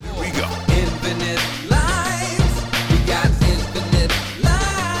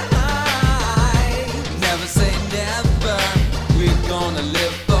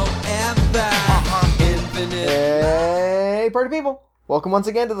party people! Welcome once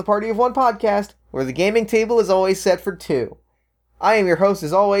again to the Party of One podcast, where the gaming table is always set for two. I am your host,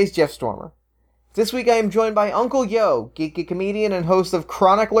 as always, Jeff Stormer. This week I am joined by Uncle Yo, geeky comedian and host of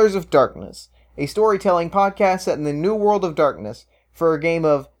Chroniclers of Darkness, a storytelling podcast set in the new world of darkness, for a game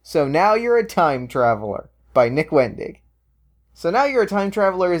of So Now You're a Time Traveler, by Nick Wendig. So Now You're a Time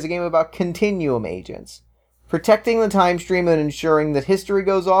Traveler is a game about continuum agents, protecting the time stream and ensuring that history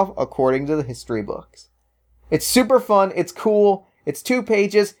goes off according to the history books. It's super fun, it's cool, it's 2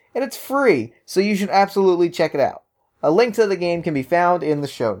 pages, and it's free, so you should absolutely check it out. A link to the game can be found in the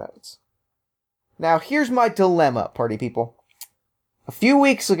show notes. Now here's my dilemma, party people. A few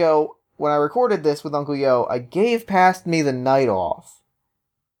weeks ago, when I recorded this with Uncle Yo, I gave Past Me the night off.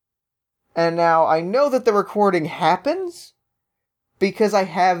 And now I know that the recording happens because I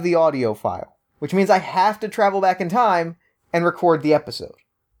have the audio file, which means I have to travel back in time and record the episode.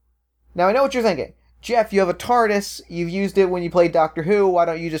 Now I know what you're thinking. Jeff, you have a TARDIS, you've used it when you played Doctor Who, why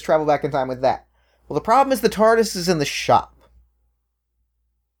don't you just travel back in time with that? Well, the problem is the TARDIS is in the shop.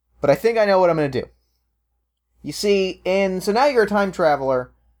 But I think I know what I'm going to do. You see, So Now You're a Time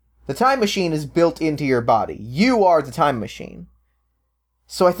Traveler, the time machine is built into your body. You are the time machine.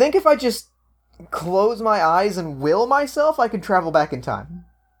 So I think if I just close my eyes and will myself, I can travel back in time.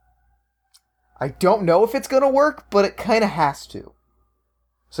 I don't know if it's going to work, but it kind of has to.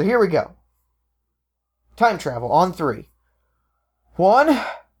 So here we go. Time travel on 3. 1,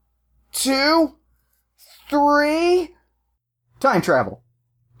 2, 3. Time travel.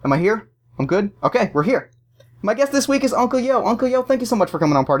 Am I here? I'm good? Okay, we're here. My guest this week is Uncle Yo. Uncle Yo, thank you so much for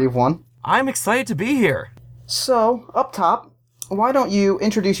coming on Party of One. I'm excited to be here. So, up top, why don't you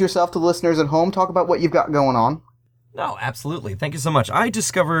introduce yourself to the listeners at home, talk about what you've got going on. No, absolutely. Thank you so much. I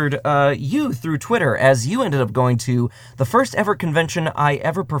discovered you through Twitter, as you ended up going to the first ever convention I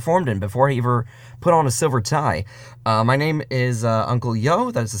ever performed in before I ever put on a silver tie. My name is Uncle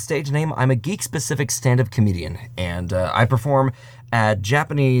Yo. That is the stage name. I'm a geek-specific stand-up comedian, and I perform at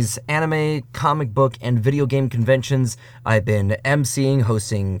Japanese anime, comic book, and video game conventions. I've been emceeing,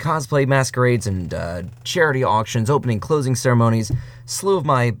 hosting cosplay masquerades and charity auctions, opening, closing ceremonies, slew of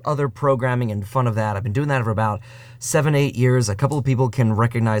my other programming and fun of that. I've been doing that for about 7-8 years. A couple of people can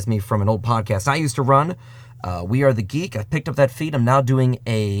recognize me from an old podcast I used to run, We Are the Geek. I picked up that feed. I'm now doing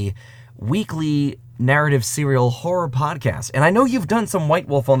a weekly narrative serial horror podcast. And I know you've done some White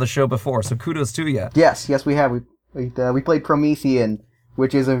Wolf on the show before, so kudos to you. Yes, we have. We played Promethean,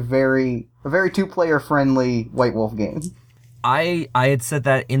 which is a very 2-player friendly White Wolf game. I had said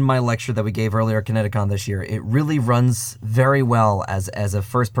that in my lecture that we gave earlier at Kineticon this year. It really runs very well as a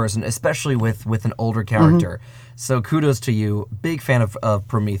first person, especially with an older character. Mm-hmm. So kudos to you. Big fan of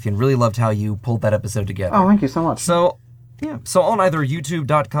Promethean. Really loved how you pulled that episode together. Oh, thank you so much. So on either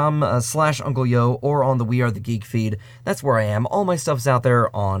youtube.com/Uncle Yo or on the We Are the Geek feed, that's where I am. All my stuff's out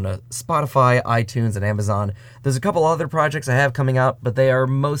there on Spotify, iTunes, and Amazon. There's a couple other projects I have coming out, but they are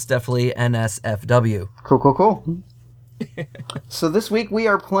most definitely NSFW. Cool. So this week we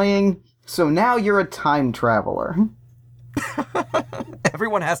are playing So Now You're a Time Traveler.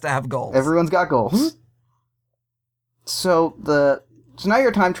 Everyone has to have goals. Everyone's got goals. So Now You're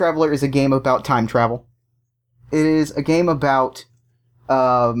a Time Traveler is a game about time travel. It is a game about,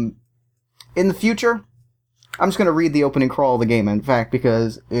 in the future. I'm just going to read the opening crawl of the game, in fact,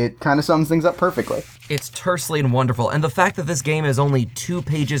 because it kind of sums things up perfectly. It's tersely and wonderful, and the fact that this game is only 2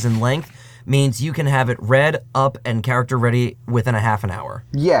 pages in length means you can have it read, up, and character ready within a half an hour.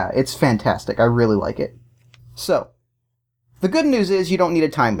 Yeah, it's fantastic. I really like it. So, the good news is you don't need a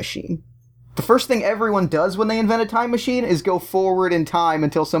time machine. The first thing everyone does when they invent a time machine is go forward in time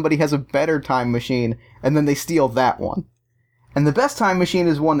until somebody has a better time machine, and then they steal that one. And the best time machine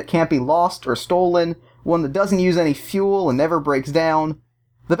is one that can't be lost or stolen, one that doesn't use any fuel and never breaks down.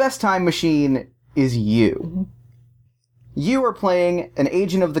 The best time machine is you. You are playing an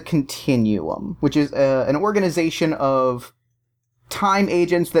agent of the Continuum, which is an organization of time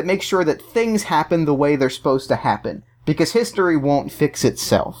agents that make sure that things happen the way they're supposed to happen, because history won't fix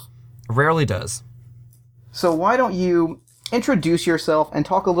itself. Rarely does. So why don't you introduce yourself and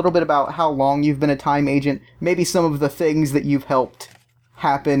talk a little bit about how long you've been a time agent, maybe some of the things that you've helped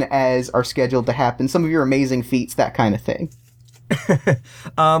happen as are scheduled to happen, some of your amazing feats, that kind of thing.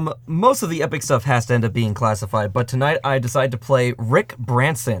 Most of the epic stuff has to end up being classified, but tonight I decided to play Rick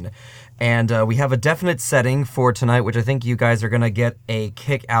Branson, and we have a definite setting for tonight, which I think you guys are going to get a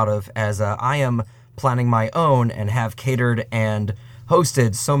kick out of, as I am planning my own and have catered and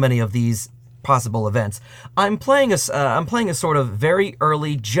hosted so many of these possible events. I'm playing a sort of very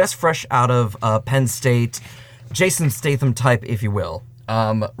early, just fresh out of Penn State, Jason Statham type, if you will.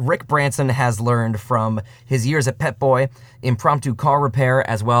 Rick Branson has learned from his years at Pet Boy, impromptu car repair,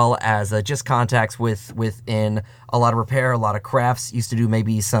 as well as just contacts within a lot of repair, a lot of crafts. Used to do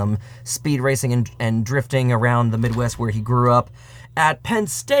maybe some speed racing and drifting around the Midwest where he grew up. At Penn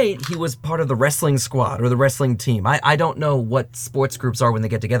State, he was part of the wrestling squad or the wrestling team. I don't know what sports groups are when they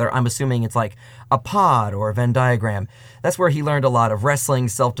get together. I'm assuming it's like a pod or a Venn diagram. That's where he learned a lot of wrestling,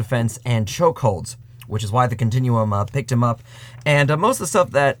 self-defense, and chokeholds, which is why the Continuum picked him up. And most of the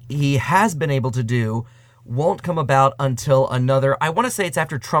stuff that he has been able to do won't come about until I want to say it's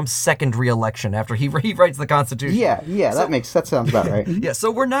after Trump's second re-election, after he rewrites the Constitution. Yeah, that sounds about right. Yeah, so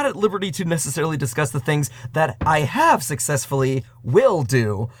we're not at liberty to necessarily discuss the things that I have successfully will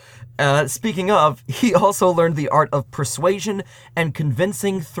do. Speaking of, he also learned the art of persuasion and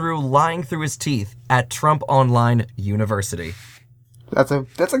convincing through lying through his teeth at Trump Online University. That's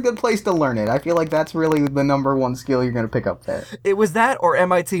a good place to learn it. I feel like that's really the number one skill you're going to pick up there. It was that or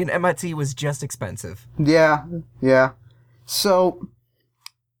MIT, and MIT was just expensive. Yeah. So,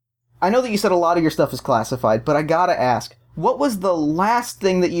 I know that you said a lot of your stuff is classified, but I gotta ask, what was the last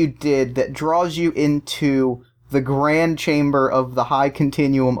thing that you did that draws you into the grand chamber of the High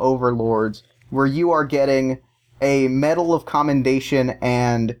Continuum Overlords, where you are getting a Medal of Commendation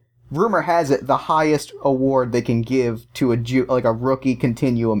and, rumor has it, the highest award they can give to a rookie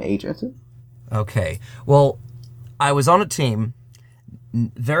Continuum agent? Okay. Well, I was on a team.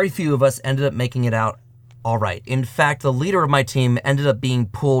 Very few of us ended up making it out all right. In fact, the leader of my team ended up being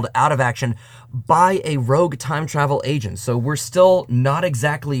pulled out of action by a rogue time travel agent. So we're still not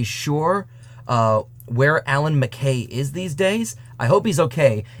exactly sure where Alan McKay is these days. I hope he's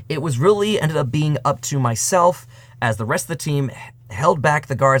okay. It was really ended up being up to myself as the rest of the team held back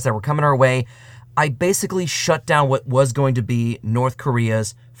the guards that were coming our way. I basically shut down what was going to be North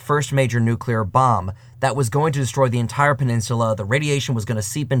Korea's first major nuclear bomb that was going to destroy the entire peninsula. The radiation was going to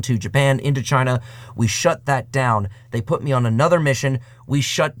seep into Japan, into China. We shut that down. They put me on another mission. We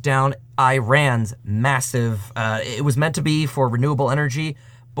shut down Iran's massive, it was meant to be for renewable energy,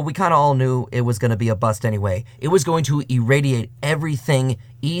 but we kind of all knew it was going to be a bust anyway. It was going to irradiate everything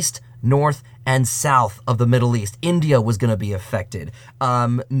east, north, and south of the Middle East. India was going to be affected.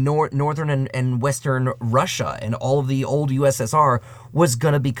 Northern and Western Russia and all of the old USSR was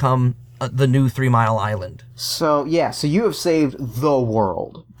going to become the new 3 Mile Island. So you have saved the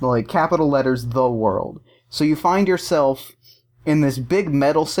world. Like, capital letters, the world. So you find yourself in this big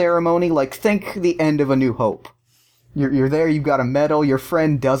medal ceremony, like, think the end of A New Hope. You're there, you've got a medal, your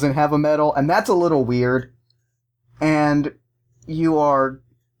friend doesn't have a medal, and that's a little weird. And you're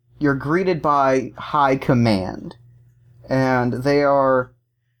greeted by High Command. And they are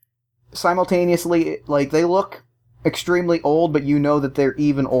simultaneously, like, they look extremely old, but you know that they're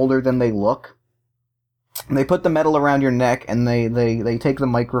even older than they look. And they put the medal around your neck, and they take the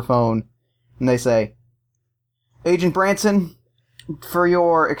microphone, and they say, Agent Branson, for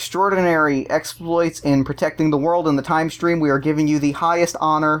your extraordinary exploits in protecting the world in the time stream, we are giving you the highest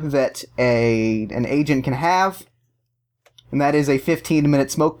honor that an agent can have, and that is a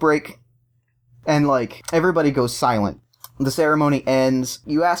 15-minute smoke break. And, like, everybody goes silent. The ceremony ends.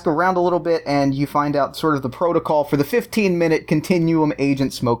 You ask around a little bit, and you find out sort of the protocol for the 15-minute Continuum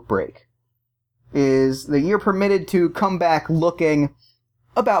agent smoke break is that you're permitted to come back looking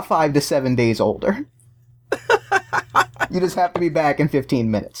about 5 to 7 days older. You just have to be back in 15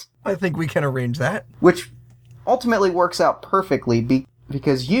 minutes. I think we can arrange that. Which ultimately works out perfectly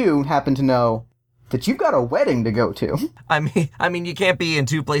because you happen to know that you've got a wedding to go to. I mean, you can't be in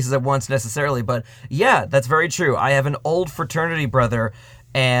two places at once necessarily, but yeah, that's very true. I have an old fraternity brother,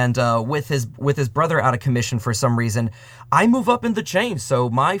 and with his brother out of commission for some reason, I move up in the chain. So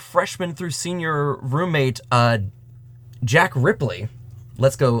my freshman through senior roommate, Jack Ripley.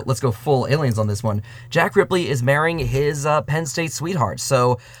 Let's go full aliens on this one. Jack Ripley is marrying his Penn State sweetheart.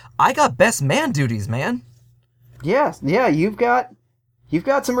 So I got best man duties, man. Yeah, you've got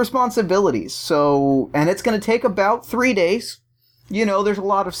some responsibilities. So, and it's going to take about 3 days. You know, there's a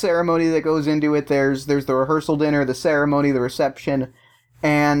lot of ceremony that goes into it. There's the rehearsal dinner, the ceremony, the reception,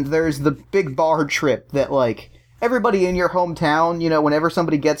 and there's the big bar trip that, like, everybody in your hometown, you know, whenever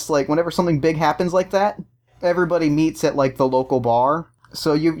something big happens like that, everybody meets at, like, the local bar.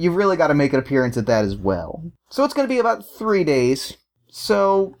 So you've really got to make an appearance at that as well. So it's going to be about 3 days.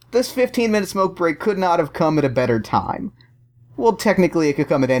 So this 15-minute smoke break could not have come at a better time. Well, technically it could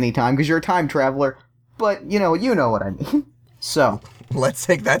come at any time because you're a time traveler, but you know what I mean. So let's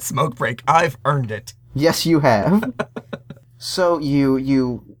take that smoke break. I've earned it. Yes, you have. So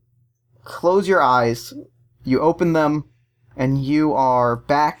you close your eyes, you open them, and you are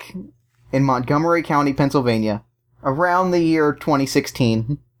back in Montgomery County, Pennsylvania, around the year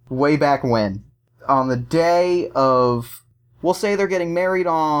 2016, way back when, on the day of, we'll say they're getting married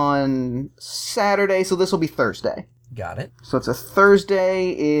on Saturday, so this will be Thursday. Got it. So it's a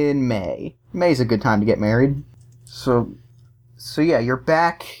Thursday in May. May's a good time to get married. So yeah, you're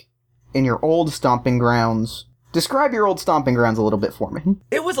back in your old stomping grounds. Describe your old stomping grounds a little bit for me.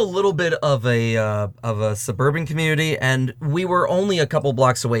 It was a little bit of a suburban community, and we were only a couple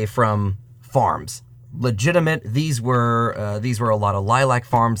blocks away from farms. Legitimate. These were a lot of lilac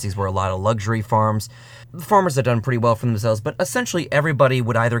farms. These were a lot of luxury farms. The farmers had done pretty well for themselves, but essentially everybody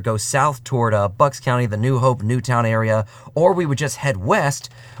would either go south toward Bucks County, the New Hope, Newtown area, or we would just head west,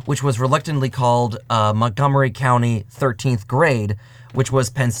 which was reluctantly called Montgomery County 13th grade, which was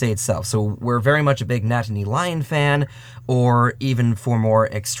Penn State itself. So we're very much a big Nittany Lion fan, or even for more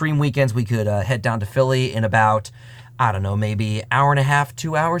extreme weekends, we could head down to Philly in about, I don't know, maybe hour and a half,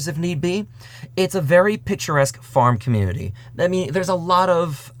 2 hours if need be. It's a very picturesque farm community. I mean, there's a lot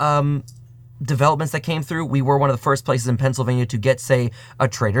of developments that came through. We were one of the first places in Pennsylvania to get, say, a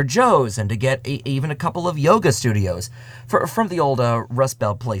Trader Joe's and to get even a couple of yoga studios from the old Rust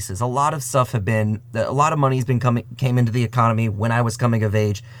Belt places. A lot of money's came into the economy when I was coming of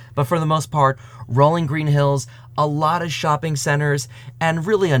age, but for the most part, rolling green hills, a lot of shopping centers, and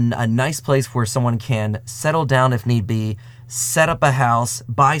really a nice place where someone can settle down if need be, set up a house,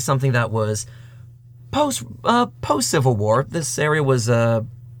 buy something that was post Civil War. This area was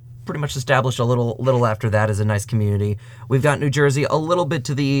pretty much established a little after that as a nice community. We've got New Jersey a little bit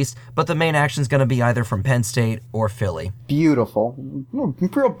to the east, but the main action's going to be either from Penn State or Philly. Beautiful.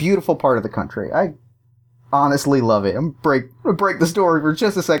 Real beautiful part of the country. I honestly love it. I'm going to break the story for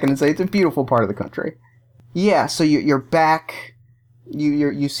just a second and say it's a beautiful part of the country. Yeah, so you're back.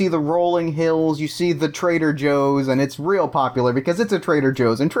 You see the rolling hills, you see the Trader Joe's, and it's real popular because it's a Trader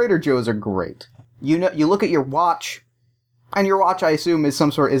Joe's, and Trader Joe's are great. You look at your watch, and your watch, I assume, is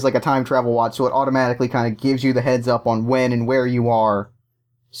like a time travel watch, so it automatically kind of gives you the heads up on when and where you are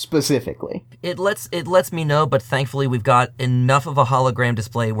specifically. It lets me know, but thankfully we've got enough of a hologram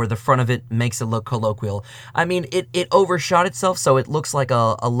display where the front of it makes it look colloquial. I mean, it overshot itself, so it looks like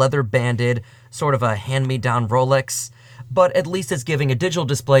a leather-banded, sort of a hand-me-down Rolex, but at least it's giving a digital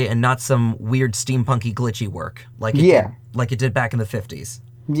display and not some weird steampunky glitchy work, like it did back in the 50s.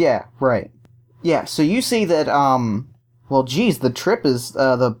 Yeah, right. Yeah, so you see that, well, geez, the trip is,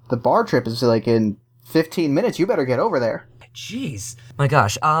 the bar trip is like in 15 minutes. You better get over there. Jeez. My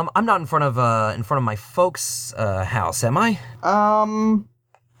gosh, I'm not in front of my folks' house, am I?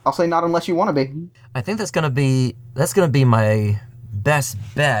 I'll say not unless you want to be. I think that's gonna be my best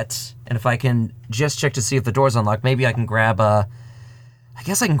bet. And if I can just check to see if the door's unlocked, maybe I can grab I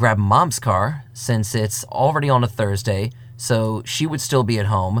guess I can grab Mom's car, since it's already on a Thursday, so she would still be at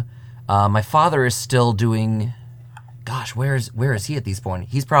home. My father is still doing... Gosh, where is he at this point?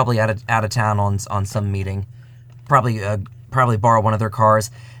 He's probably out of town on some meeting. Probably borrow one of their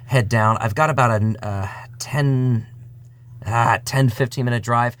cars, head down. I've got about a 10, 15 minute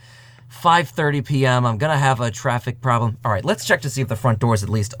drive. 5:30 p.m. I'm gonna have a traffic problem. All right, let's check to see if the front door is at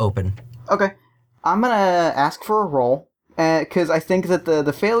least open. Okay, I'm gonna ask for a roll, because I think that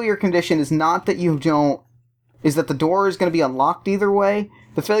the failure condition is not that is that the door is gonna be unlocked either way.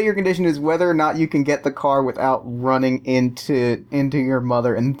 The failure condition is whether or not you can get the car without running into your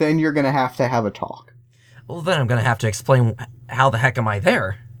mother, and then you're going to have a talk. Well, then I'm going to have to explain how the heck am I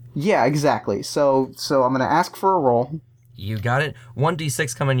there? Yeah, exactly. So I'm going to ask for a roll. You got it.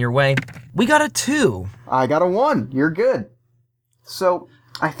 1d6 coming your way. We got a 2. I got a 1. You're good. So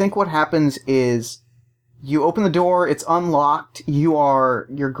I think what happens is you open the door, it's unlocked, you're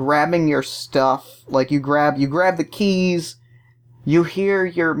grabbing your stuff, like you grab the keys. You hear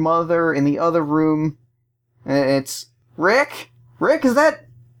your mother in the other room. It's, Rick? Rick, is that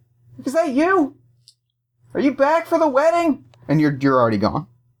you? Are you back for the wedding? And you're already gone.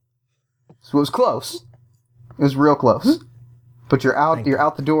 So it was close. It was real close. But you're out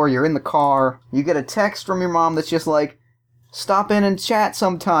the door, you're in the car. You get a text from your mom that's just like, stop in and chat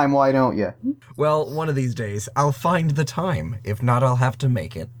sometime, why don't you? Well, one of these days, I'll find the time. If not, I'll have to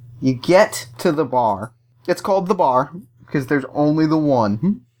make it. You get to the bar. It's called the bar. Because there's only the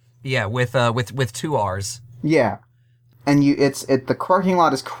one. Yeah, with 2 R's. Yeah. And the parking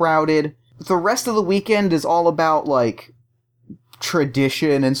lot is crowded. The rest of the weekend is all about, like,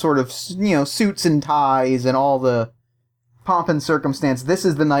 tradition and sort of, suits and ties and all the pomp and circumstance. This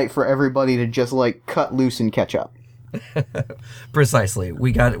is the night for everybody to just, like, cut loose and catch up. Precisely.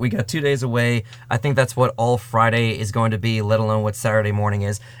 We got 2 days away. I think that's what all Friday is going to be, let alone what Saturday morning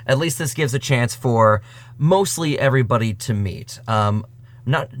is. At least this gives a chance for mostly everybody to meet.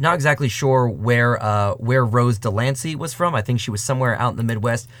 Not exactly sure where Rose Delancey was from. I think she was somewhere out in the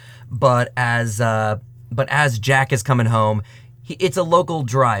Midwest. But as Jack is coming home, it's a local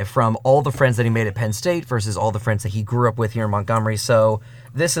drive from all the friends that he made at Penn State versus all the friends that he grew up with here in Montgomery. So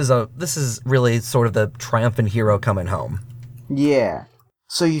this is really sort of the triumphant hero coming home. Yeah.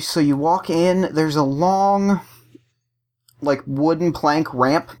 So you walk in. There's a long, like, wooden plank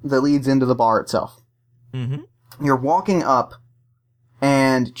ramp that leads into the bar itself. Mm-hmm. You're walking up,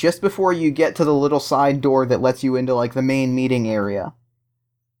 and just before you get to the little side door that lets you into, like, the main meeting area,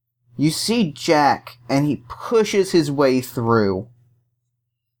 you see Jack, and he pushes his way through,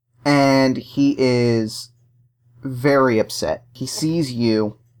 and he is very upset. He sees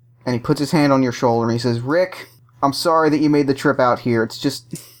you, and he puts his hand on your shoulder, and he says, "Rick, I'm sorry that you made the trip out here. It's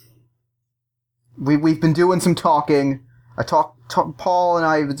just... We've been doing some talking. Paul and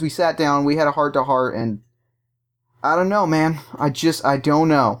I, as we sat down, we had a heart-to-heart, and I don't know, man. I don't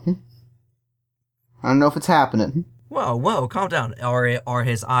know. I don't know if it's happening." Whoa, calm down. Are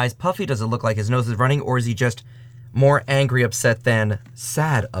his eyes puffy? Does it look like his nose is running? Or is he just more angry upset than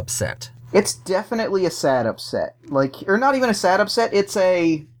sad upset? It's definitely a sad upset. Or not even a sad upset, it's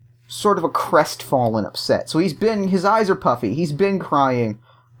a sort of a crestfallen upset. So his eyes are puffy, he's been crying,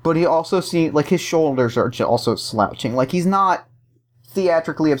 but he also seems, like, his shoulders are also slouching. Like, he's not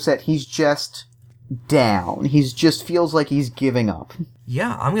theatrically upset, he's just down. He just feels like he's giving up.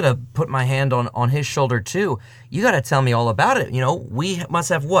 Yeah, I'm gonna put my hand on his shoulder too. You gotta tell me all about it. We must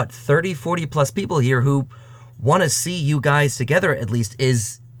have, 30, 40 plus people here who want to see you guys together at least.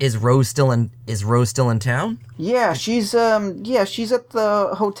 Is Rose still in town? Yeah, she's at the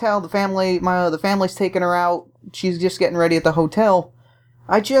hotel. The family's taking her out. She's just getting ready at the hotel.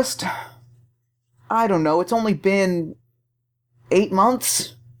 I don't know. It's only been 8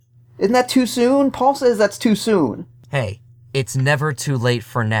 months. Isn't that too soon? Paul says that's too soon. Hey, it's never too late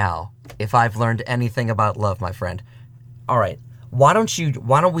for now, if I've learned anything about love, my friend. All right, why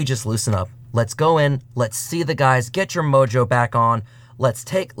don't we just loosen up? Let's go in, let's see the guys, get your mojo back on, let's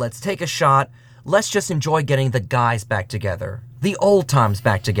take a shot, let's just enjoy getting the guys back together, the old times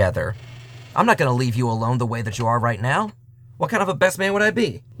back together. I'm not gonna leave you alone the way that you are right now. What kind of a best man would I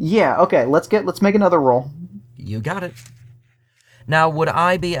be? Yeah, okay, let's make another roll. You got it. Now, would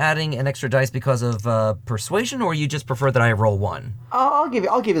I be adding an extra dice because of persuasion, or you just prefer that I roll one? I'll give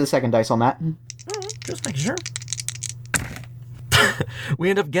you the second dice on that. Just making sure.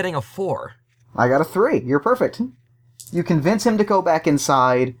 We end up getting a 4. I got a 3. You're perfect. You convince him to go back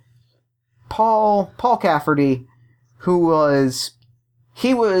inside. Paul Cafferty,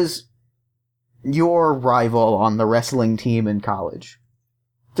 he was your rival on the wrestling team in college.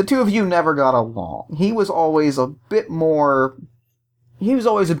 The two of you never got along. He was always a bit more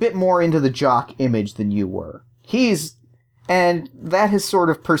into the jock image than you were. And that has sort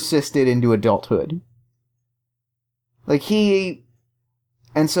of persisted into adulthood.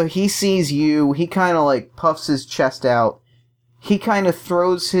 And so he sees you, he kind of, puffs his chest out. He kind of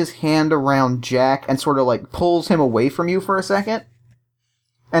throws his hand around Jack and sort of, pulls him away from you for a second.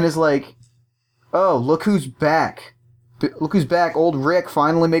 And is like, "Oh, look who's back. Look who's back, old Rick,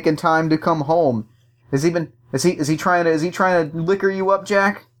 finally making time to come home. Is he trying to liquor you up,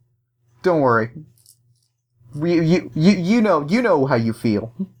 Jack? Don't worry. You know how you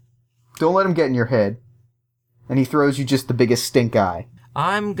feel. Don't let him get in your head." And he throws you just the biggest stink eye.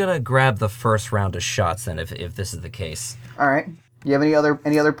 I'm gonna grab the first round of shots then, if this is the case. All right. You have any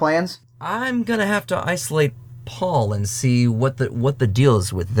other plans? I'm gonna have to isolate Paul and see what the deal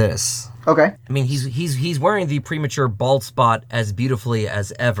is with this. Okay. I mean, he's wearing the premature bald spot as beautifully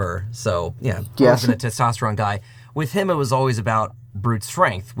as ever. So yeah, yes. He's a testosterone guy. With him, it was always about brute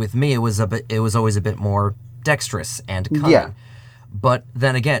strength. With me, it was always a bit more dexterous and cunning. Yeah. But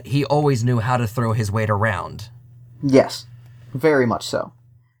then again, he always knew how to throw his weight around. Yes, very much so.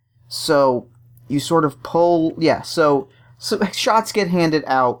 So you sort of pull. Yeah. So shots get handed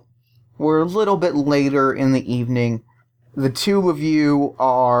out. We're a little bit later in the evening. The two of you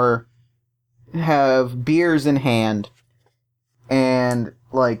have beers in hand, and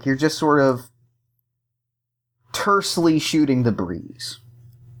you're just sort of tersely shooting the breeze.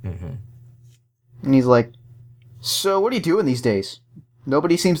 Mm-hmm. And he's like, "So what are you doing these days?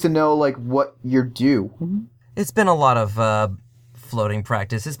 Nobody seems to know what you're due." It's been a lot of floating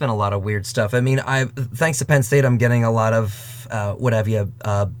practice. It's been a lot of weird stuff. I mean, thanks to Penn State, I'm getting a lot of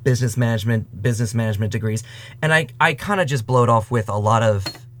business management degrees, and I kind of just blowed off with a lot of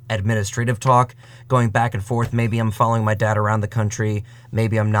administrative talk, going back and forth. Maybe I'm following my dad around the country,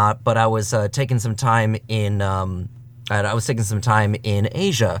 maybe I'm not. But I was taking some time in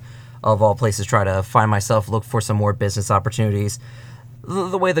Asia, of all places, try to find myself, look for some more business opportunities.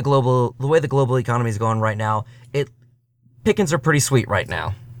 the way the global economy is going right now, pickings are pretty sweet right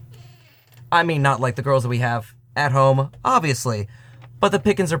now. I mean, not like the girls that we have at home, obviously, but the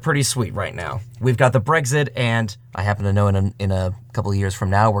pickings are pretty sweet right now. We've got the Brexit, and I happen to know in a couple of years from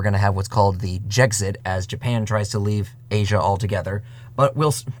now, we're going to have what's called the Jexit, as Japan tries to leave Asia altogether. But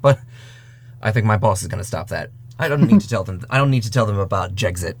I think my boss is going to stop that. I don't need to tell them. I don't need to tell them about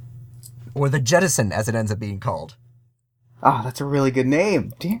Jexit, or the Jettison, as it ends up being called. Ah, that's a really good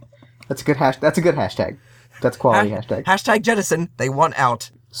name. Damn. That's a good hashtag. That's a quality hashtag. Hashtag Jettison. They want out.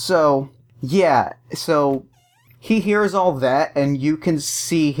 So, yeah. So, he hears all that, and you can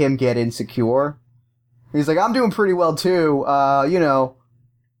see him get insecure. He's like, I'm doing pretty well, too.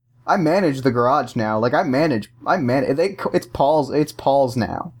 I manage the garage now. Like, it's Paul's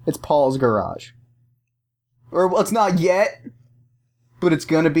now. It's Paul's garage. Or, well, it's not yet, but it's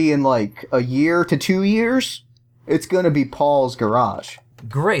gonna be in, like, a year to 2 years. It's gonna be Paul's garage.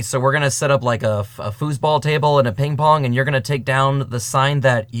 Great, so we're gonna set up, like, a foosball table and a ping pong, and you're gonna take down the sign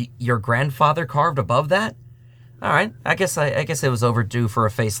that your grandfather carved above that? Alright, I guess it was overdue for a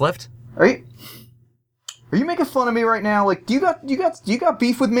facelift. Are you making fun of me right now? Like, do you got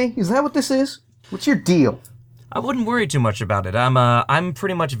beef with me? Is that what this is? What's your deal? I wouldn't worry too much about it. I'm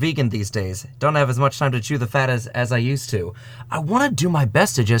pretty much vegan these days. Don't have as much time to chew the fat as I used to. I want to do my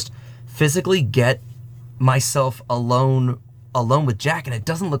best to just physically get myself alone with Jack, and it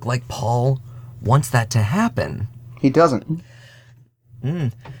doesn't look like Paul wants that to happen. He doesn't.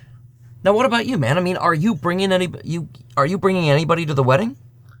 Now, what about you, man? I mean, are you bringing anybody to the wedding?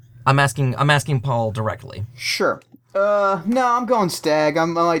 I'm asking Paul directly. Sure. No, I'm going stag. I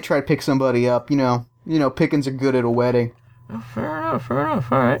might try to pick somebody up. You know, pickings are good at a wedding. Oh, fair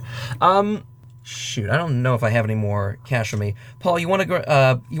enough. All right. Shoot, I don't know if I have any more cash on me. Paul, you want to go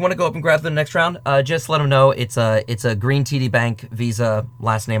up and grab the next round? Just let him know it's a green TD Bank Visa,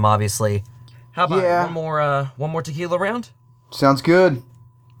 last name obviously. How about one more tequila round? Sounds good.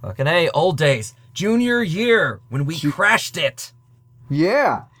 Fucking A, old days. Junior year, when we crashed it.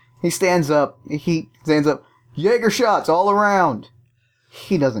 Yeah. He stands up. Jaeger shots all around.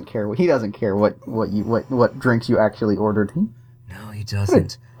 He doesn't care what drinks you actually ordered. No, he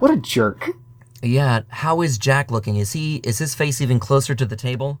doesn't. What a jerk. Yeah, how is Jack looking? Is his face even closer to the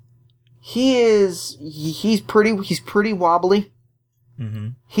table? He's pretty wobbly. Mm-hmm.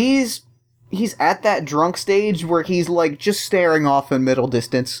 He's at that drunk stage where he's like just staring off in middle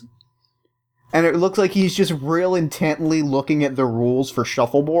distance. And it looks like he's just real intently looking at the rules for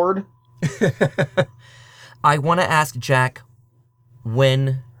shuffleboard. I want to ask Jack,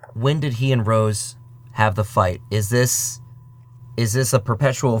 when did he and Rose have the fight? Is this a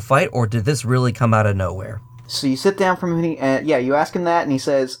perpetual fight, or did this really come out of nowhere? So you sit down from him, and you ask him that, and he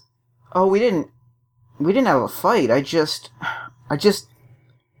says, "Oh, we didn't have a fight. I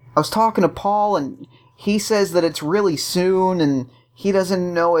was talking to Paul, and he says that it's really soon, and he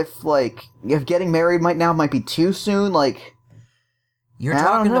doesn't know if getting married might be too soon. Like, you're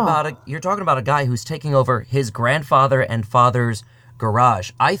talking about a guy who's taking over his grandfather and father's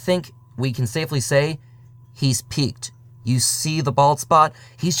garage. I think we can safely say he's peaked. You see the bald spot?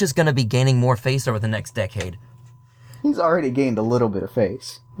 He's just going to be gaining more face over the next decade. He's already gained a little bit of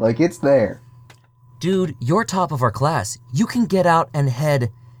face. Like, it's there. Dude, you're top of our class. You can get out and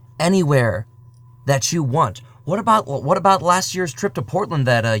head anywhere that you want. What about last year's trip to Portland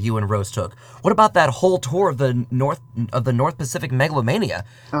that you and Rose took? What about that whole tour of the North Pacific Megalomania?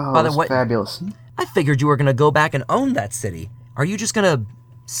 Oh, By it was fabulous. I figured you were going to go back and own that city. Are you just going to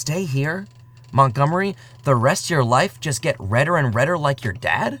stay here? Montgomery, the rest of your life just get redder and redder like your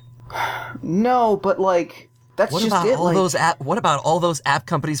dad? No, but that's what just about it. What about all those app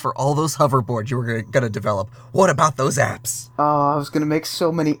companies for all those hoverboards you were gonna develop? What about those apps? Oh, I was gonna make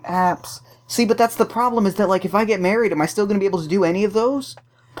so many apps. See, but that's the problem, is that if I get married, am I still gonna be able to do any of those?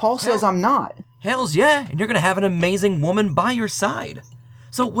 Paul says I'm not. Hells yeah, and you're gonna have an amazing woman by your side.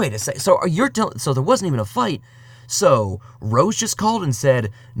 So wait a sec. So so there wasn't even a fight. So Rose just called and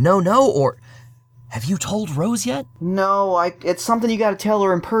said no, or have you told Rose yet? No, it's something you gotta tell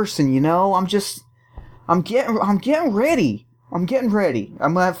her in person, you know? I'm getting ready. I'm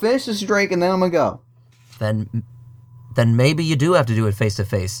gonna finish this drink and then I'm gonna go. Then maybe you do have to do it face to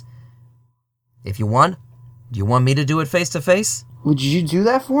face. If you want, do you want me to do it face to face? Would you do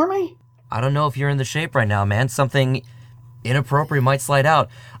that for me? I don't know if you're in the shape right now, man. Something inappropriate might slide out.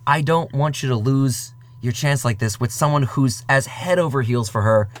 I don't want you to lose your chance like this with someone who's as head over heels for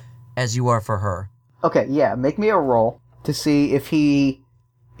her as you are for her. Okay, yeah, make me a roll to see if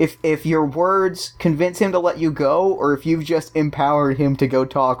your words convince him to let you go, or if you've just empowered him to go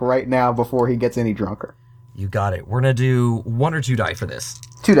talk right now before he gets any drunker. You got it. We're gonna do 1 or 2 die for this.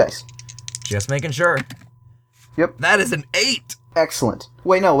 2 dice. Just making sure. Yep. That is an 8! Excellent.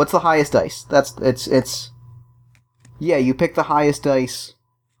 Wait, no, what's the highest dice? It's... Yeah, you pick the highest dice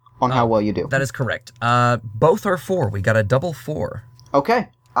on how well you do. That is correct. Both are 4. We got a double 4. Okay.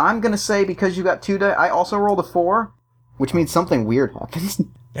 I'm gonna say because you got 2 dice, I also rolled a 4, which means something weird happens.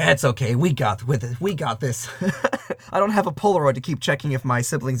 That's okay. We got this. I don't have a Polaroid to keep checking if my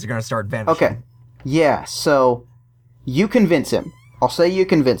siblings are gonna start vanishing. Okay. Yeah, so you convince him. I'll say you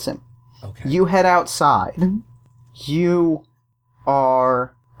convince him. Okay. You head outside. You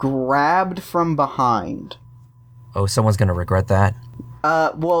are grabbed from behind. Oh, someone's gonna regret that.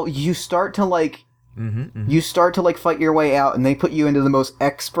 Well, you start to you start to fight your way out, and they put you into the most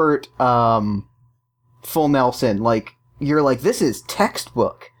expert, full Nelson. Like, you're like, this is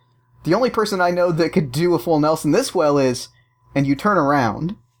textbook. The only person I know that could do a full Nelson this well is, and you turn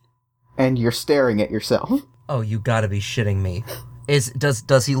around, and you're staring at yourself. Oh, you gotta be shitting me.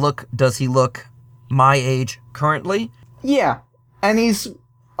 Does he look my age currently? Yeah, and he's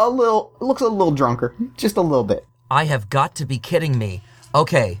looks a little drunker. Just a little bit. I have got to be kidding me.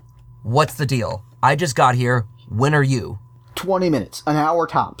 Okay, what's the deal? I just got here. When are you? 20 minutes, an hour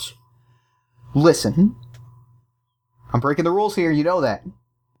tops. Listen, I'm breaking the rules here, you know that.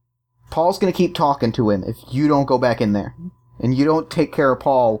 Paul's gonna keep talking to him if you don't go back in there. And you don't take care of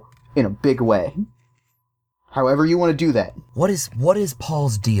Paul in a big way. However you want to do that. What is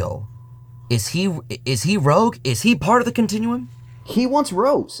Paul's deal? Is he rogue? Is he part of the continuum? He wants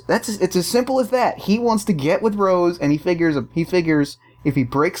Rose. It's as simple as that. He wants to get with Rose, and he figures if he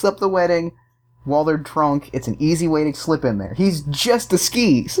breaks up the wedding while they're drunk, it's an easy way to slip in there. He's just a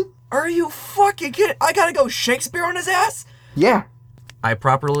skis. Are you fucking kidding? I gotta go Shakespeare on his ass? Yeah. I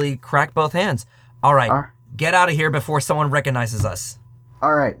properly crack both hands. All right, get out of here before someone recognizes us.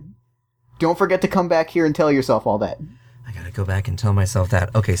 All right. Don't forget to come back here and tell yourself all that. I gotta go back and tell myself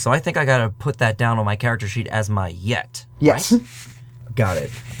that. Okay, so I think I gotta put that down on my character sheet as my yet. Yes. Right? Got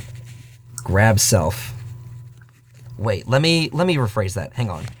it. Grab self. Wait, let me rephrase that. Hang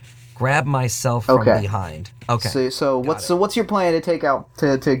on. Grab myself from behind. Okay. So what's your plan to take out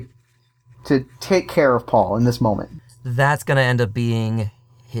to take care of Paul in this moment? That's gonna end up being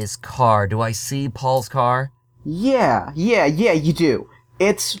his car. Do I see Paul's car? Yeah, you do.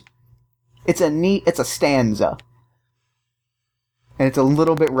 It's a Stanza. And it's a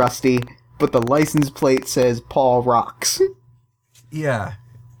little bit rusty, but the license plate says Paul Rocks. Yeah.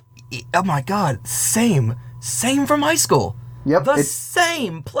 Oh my god, same from high school. Yep. The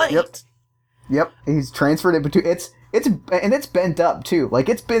same plate. Yep. He's transferred it between it's bent up too. Like,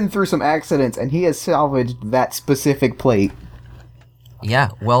 it's been through some accidents, and he has salvaged that specific plate. Yeah,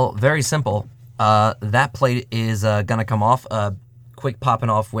 well, very simple. That plate is gonna come off. Quick popping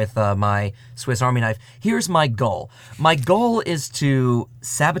off with my Swiss Army knife. Here's my goal. My goal is to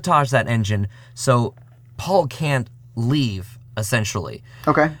sabotage that engine so Paul can't leave, essentially.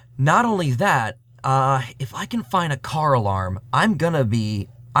 Okay. Not only that, if I can find a car alarm, I'm gonna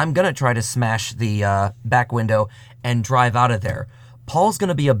try to smash the back window and drive out of there. Paul's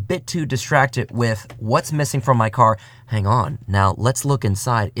gonna be a bit too distracted with what's missing from my car. Hang on, now let's look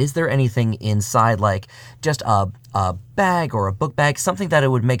inside. Is there anything inside, like just a bag or a book bag, something that it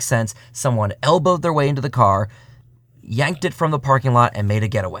would make sense? Someone elbowed their way into the car, yanked it from the parking lot, and made a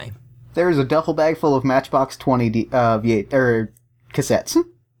getaway. There is a duffel bag full of Matchbox 20 cassettes.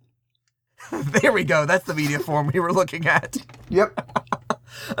 There we go. That's the media form we were looking at. Yep.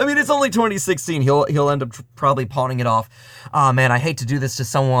 I mean, it's only 2016. He'll end up probably pawning it off. Oh man, I hate to do this to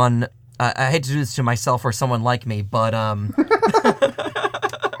someone. I hate to do this to myself or someone like me, but I'm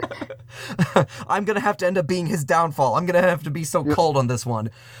gonna have to end up being his downfall. I'm gonna have to be so cold on this one.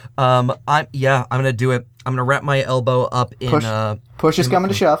 I'm gonna do it. I'm gonna wrap my elbow up in push is coming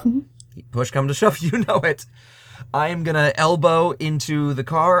to shove. Push come to shove. You know it. I am gonna elbow into the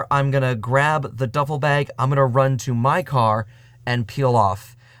car. I'm gonna grab the duffel bag. I'm gonna run to my car and peel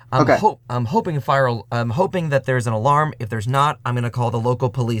off. I'm hoping that there's an alarm. If there's not, I'm gonna call the local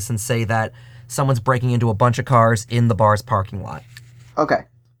police and say that someone's breaking into a bunch of cars in the bar's parking lot. Okay,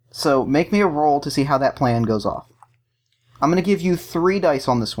 so make me a roll to see how that plan goes off. I'm gonna give you 3 dice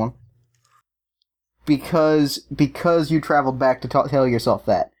on this one because you traveled back to tell yourself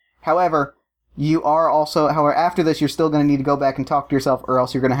that. However, after this, you're still gonna need to go back and talk to yourself, or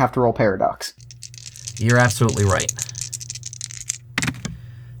else you're gonna have to roll Paradox. You're absolutely right.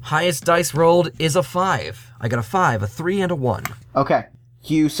 Highest dice rolled is a 5. I got a 5, a 3, and a 1. Okay.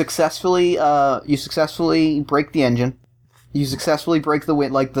 You successfully break the engine. You successfully break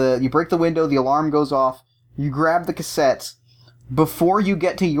the you break the window, the alarm goes off, you grab the cassettes, before you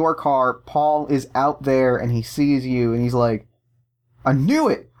get to your car, Paul is out there and he sees you and he's like, I knew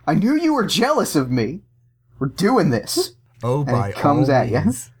it! I knew you were jealous of me! We're doing this! Oh, and he comes at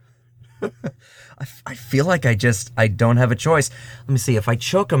you. I feel like I don't have a choice. Let me see, if I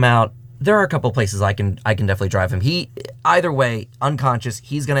choke him out, there are a couple places I can definitely drive him. Either way, unconscious,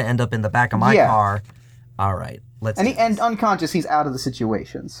 he's gonna end up in the back of my car. All right, and unconscious, he's out of the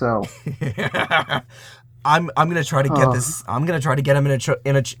situation. So I'm gonna try to get this. I'm gonna try to get him in a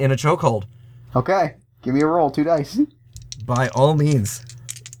chokehold. Okay, give me a roll, 2 dice. By all means.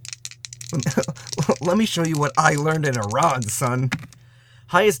 Let me show you what I learned in Iran, son.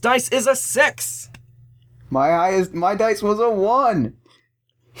 Highest dice is a 6. My dice was a 1.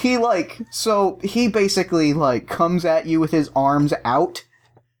 He basically comes at you with his arms out,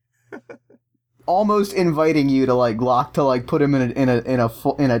 almost inviting you to put him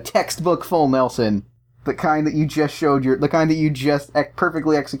in a textbook full Nelson, the kind that you just showed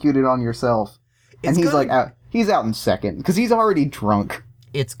perfectly executed on yourself. And he's good. He's out in second because he's already drunk.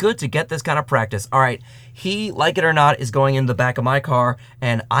 It's good to get this kind of practice. All right, he, like it or not, is going in the back of my car,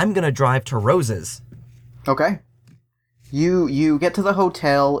 and I'm gonna drive to Rose's. Okay. You get to the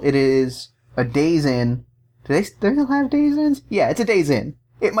hotel. It is a Days Inn. Do they still have Days Inns? Yeah, it's a Days Inn.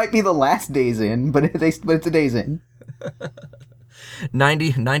 It might be the last Days Inn, but it's a Days Inn.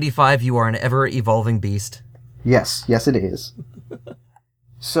 95, you are an ever-evolving beast. Yes, it is.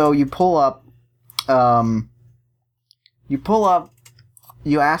 So you pull up,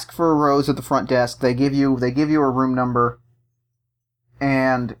 you ask for Rose at the front desk, they give you a room number,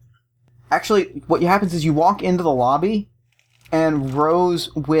 and actually what happens is you walk into the lobby, and Rose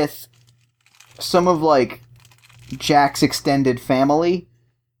with some of, Jack's extended family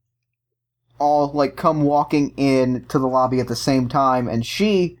all, come walking in to the lobby at the same time, and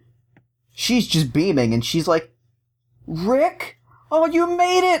she's just beaming, and she's like, Rick? Oh, you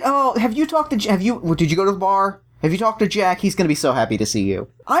made it! Oh, did you go to the bar? Have you talked to Jack? He's gonna be so happy to see you.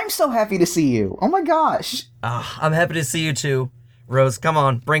 I'm so happy to see you. Oh my gosh. I'm happy to see you too. Rose, come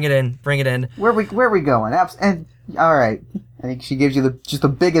on, bring it in. Where are we going? And alright. I think she gives you the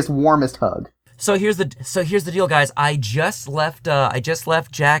biggest, warmest hug. So here's the deal, guys. I just left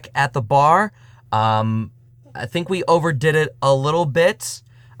Jack at the bar. I think we overdid it a little bit.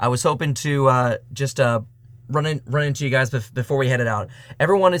 I was hoping to just run into you guys before we headed out.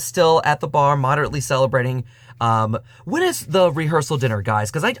 Everyone is still at the bar, moderately celebrating. When is the rehearsal dinner,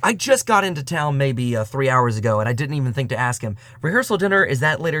 guys? Because I just got into town maybe 3 hours ago, and I didn't even think to ask him. Rehearsal dinner, is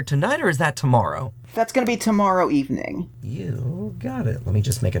that later tonight, or is that tomorrow? That's gonna be tomorrow evening. You got it. Let me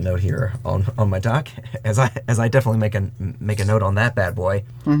just make a note here on my doc, as I definitely make a note on that bad boy.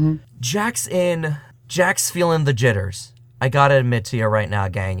 Mm-hmm. Jack's feeling the jitters. I gotta admit to you right now,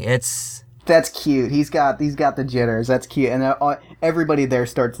 gang, That's cute. He's got the jitters. That's cute, and everybody there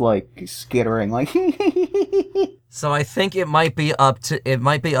starts skittering, So I think it might be up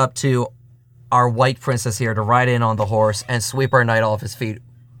to our white princess here to ride in on the horse and sweep our knight off his feet.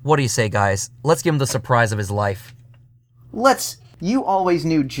 What do you say, guys? Let's give him the surprise of his life. You always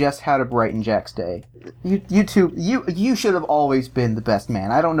knew just how to brighten Jack's day. You two, you should have always been the best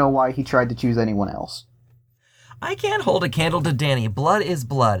man. I don't know why he tried to choose anyone else. I can't hold a candle to Danny. Blood is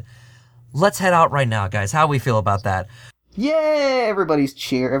blood. Let's head out right now, guys. How we feel about that? Yay! Everybody's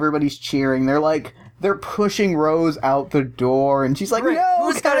cheering. They're pushing Rose out the door, and she's like, Great. "No,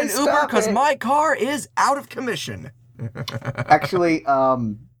 who's got an Uber? Because my car is out of commission." Actually,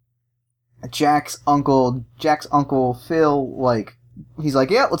 Jack's uncle Phil, he's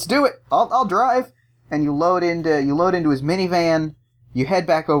like, "Yeah, let's do it. I'll drive." And you load into his minivan. You head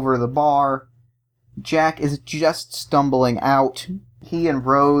back over to the bar. Jack is just stumbling out. He and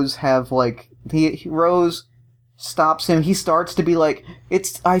Rose have Rose stops him. He starts to be like,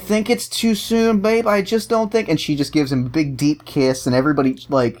 I think it's too soon, babe. I just don't think. And she just gives him a big deep kiss, and everybody,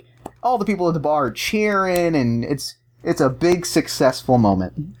 all the people at the bar are cheering, and it's a big successful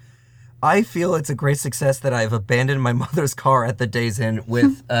moment. I feel it's a great success that I've abandoned my mother's car at the Days Inn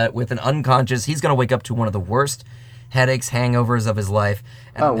with an unconscious. He's gonna wake up to one of the worst headaches, hangovers of his life.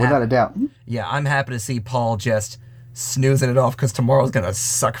 And without a doubt. Yeah, I'm happy to see Paul just snoozing it off because tomorrow's gonna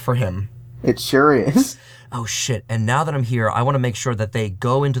suck for him. It sure is. Oh shit, and now that I'm here, I want to make sure that they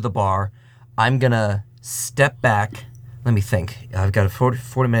go into the bar. I'm gonna step back. Let me think. I've got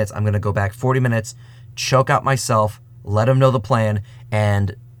 40 minutes. I'm gonna go back 40 minutes, choke out myself, let them know the plan,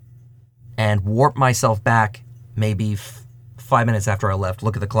 and warp myself back maybe 5 minutes after I left.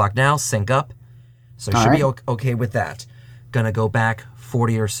 Look at the clock now, sync up. So should be okay with that. Gonna go back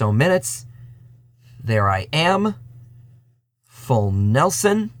 40 or so minutes. There I am. Full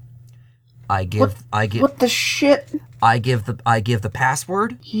Nelson. I give What the shit? I give the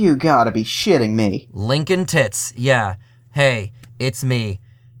password. You gotta be shitting me. Lincoln Tits. Yeah. Hey, it's me.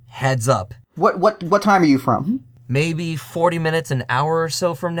 Heads up. What time are you from? Maybe 40 minutes, an hour or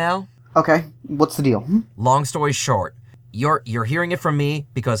so from now. Okay, what's the deal? Long story short, you're hearing it from me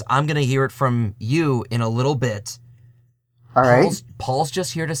because I'm gonna hear it from you in a little bit. All right. Paul's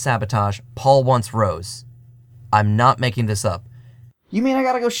just here to sabotage. Paul wants Rose. I'm not making this up. You mean I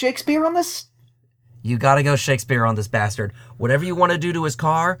gotta go Shakespeare on this? You gotta go Shakespeare on this bastard. Whatever you want to do to his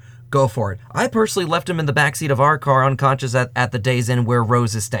car, go for it. I personally left him in the backseat of our car unconscious at the Days Inn where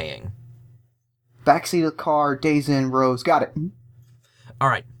Rose is staying. Backseat of the car, Days Inn, Rose. Got it. All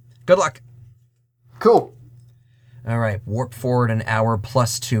right. Good luck. Cool. All right. Warp forward an hour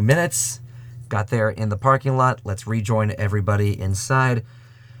plus 2 minutes. Got there in the parking lot. Let's rejoin everybody inside.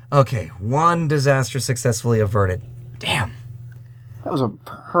 Okay. One disaster successfully averted. Damn. That was a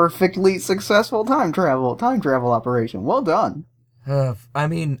perfectly successful time travel operation. Well done. I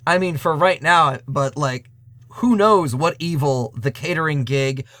mean, for right now, but like, who knows what evil the catering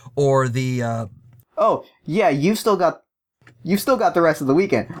gig or the Oh yeah, you've still got the rest of the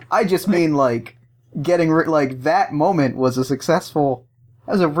weekend. I just mean like like that moment was that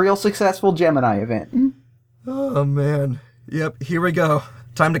was a real successful Gemini event. Oh man. Yep. Here we go.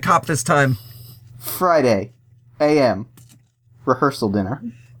 Time to cop this time. Friday, a.m. rehearsal dinner.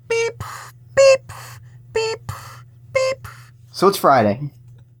 Beep, beep, beep, beep. So it's Friday.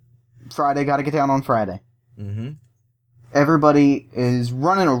 Friday, gotta get down on Friday. Mm-hmm. Everybody is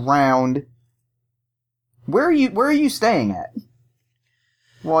running around. Where are you staying at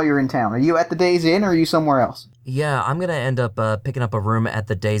while you're in town? Are you at the Days Inn or are you somewhere else? Yeah, I'm gonna end up picking up a room at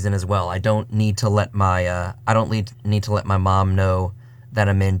the Days Inn as well. I don't need to let my mom know that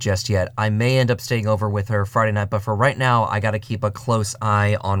I'm in just yet. I may end up staying over with her Friday night, but for right now, I gotta keep a close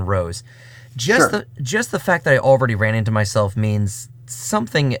eye on Rose. Just the fact that I already ran into myself means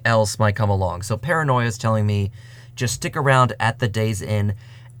something else might come along. So paranoia is telling me just stick around at the Days Inn,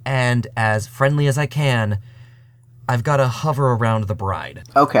 and as friendly as I can, I've got to hover around the bride.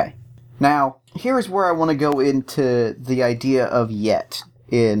 Okay. Now, here's where I want to go into the idea of yet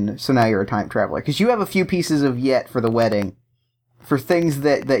So Now You're a Time Traveler. Because you have a few pieces of yet for the wedding for things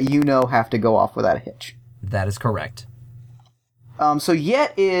that you know have to go off without a hitch. That is correct. So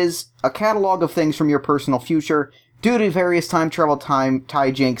yet is a catalog of things from your personal future. Due to various time travel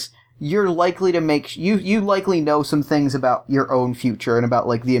hijinks, you're likely to you likely know some things about your own future and about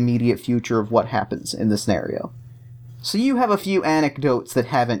like the immediate future of what happens in the scenario. So you have a few anecdotes that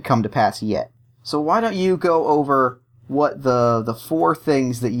haven't come to pass yet. So why don't you go over what the 4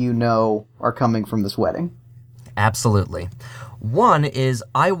 things that you know are coming from this wedding? Absolutely. One is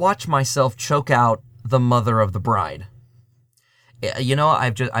I watch myself choke out the mother of the bride. You know,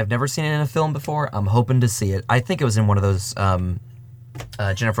 I've never seen it in a film before. I'm hoping to see it. I think it was in one of those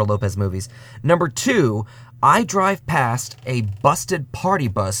Jennifer Lopez movies. Number 2, I drive past a busted party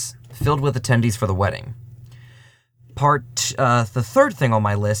bus filled with attendees for the wedding. The third thing on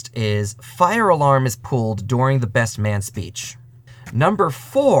my list is fire alarm is pulled during the best man speech. Number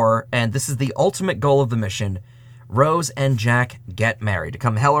 4, and this is the ultimate goal of the mission, Rose and Jack get married.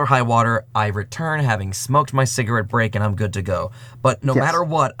 Come hell or high water, I return having smoked my cigarette break and I'm good to go. But no matter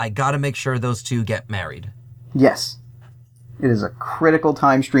what, I gotta make sure those two get married. Yes. It is a critical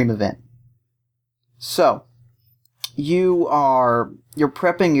time stream event. So, you're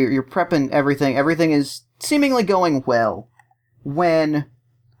prepping everything. Everything is seemingly going well when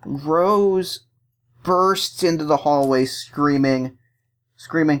Rose bursts into the hallway screaming,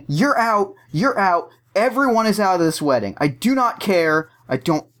 "You're out! You're out! Everyone is out of this wedding. I do not care. I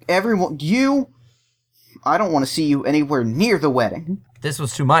don't want to see you anywhere near the wedding." This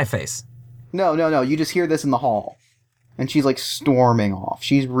was to my face. No. You just hear this in the hall. And she's like storming off.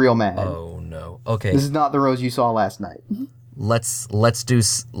 She's real mad. Oh no. Okay. This is not the Rose you saw last night. Let's do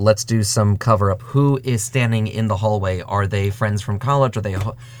some cover up. Who is standing in the hallway? Are they friends from college?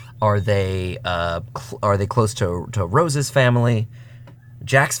 Are they close to Rose's family?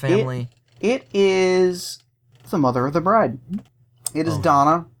 Jack's family? It is the mother of the bride. It is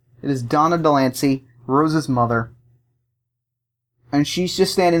Donna. It is Donna Delancey, Rose's mother. And she's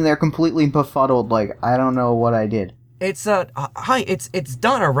just standing there completely befuddled, like, I don't know what I did. It's, hi, it's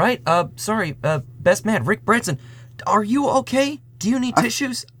Donna, right? Sorry, best man, Rick Branson. Are you okay? Do you need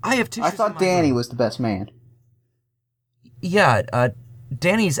tissues? I have tissues. I thought Danny was the best man. Yeah,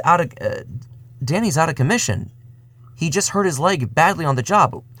 Danny's out of commission. He just hurt his leg badly on the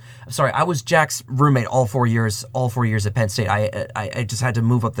job. Sorry, I was Jack's roommate all 4 years at Penn State. I just had to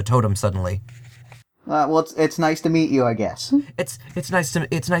move up the totem suddenly. Well, it's nice to meet you, I guess. It's nice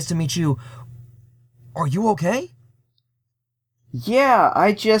to meet you. Are you okay? Yeah,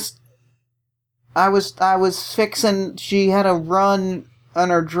 I was fixing, she had a run on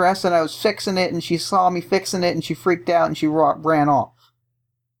her dress and I was fixing it and she saw me fixing it and she freaked out and she ran off.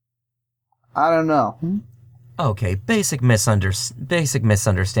 I don't know. Okay, basic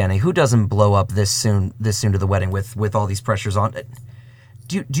misunderstanding. Who doesn't blow up this soon to the wedding with all these pressures on?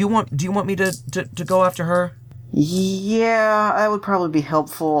 Do you want me to go after her? Yeah, that would probably be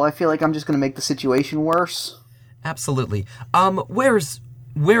helpful. I feel like I'm just gonna make the situation worse. Absolutely. Where's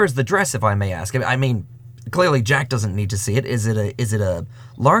the dress, if I may ask? I mean, clearly Jack doesn't need to see it. Is it a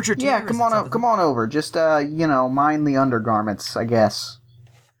larger tear? Yeah, come on over. Just mind the undergarments, I guess.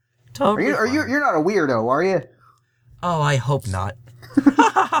 Totally. You're not a weirdo, are you? Oh, I hope not.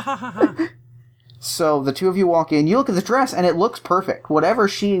 So the two of you walk in. You look at the dress, and it looks perfect. Whatever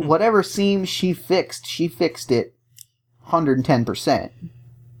seam she fixed it 110%.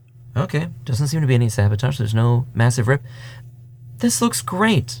 Okay, doesn't seem to be any sabotage. There's no massive rip. This looks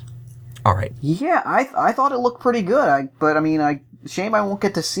great. All right. Yeah, I thought it looked pretty good. Shame I won't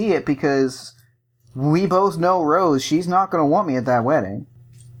get to see it because we both know Rose. She's not going to want me at that wedding.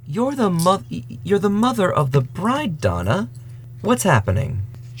 You're the mother of the bride, Donna. What's happening?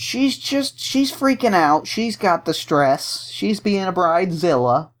 She's freaking out. She's got the stress. She's being a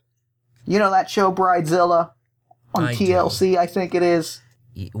bridezilla. You know that show Bridezilla? On TLC, I think it is.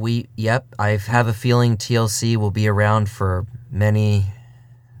 Yep, I have a feeling TLC will be around for many,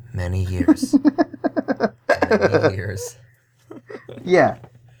 many years. Many years. Yeah.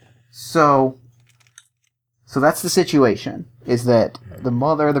 So that's the situation, is that the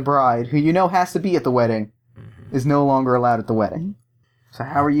mother of the bride, who you know has to be at the wedding, is no longer allowed at the wedding. So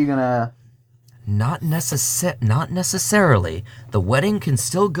how are you gonna... Not necessarily. The wedding can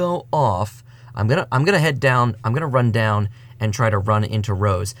still go off. I'm gonna head down. I'm gonna run down and try to run into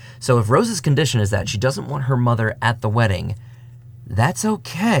Rose. So if Rose's condition is that she doesn't want her mother at the wedding, that's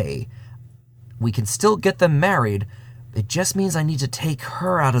okay. We can still get them married. It just means I need to take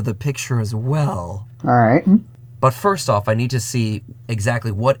her out of the picture as well. All right. But first off, I need to see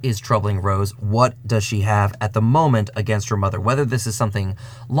exactly what is troubling Rose. What does she have at the moment against her mother? Whether this is something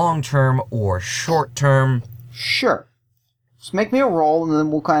long-term or short-term. Sure. Just make me a roll, and then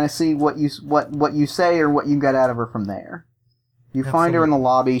we'll kind of see what you say or what you get out of her from there. You Absolutely. Find her in the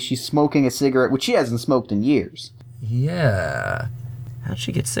lobby. She's smoking a cigarette, which she hasn't smoked in years. Yeah. How'd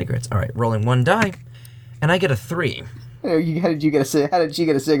she get cigarettes? All right, rolling one die, and I get a 3. How did she get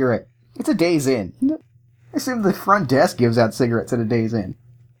a cigarette? It's a Days Inn. I assume the front desk gives out cigarettes at a Days Inn.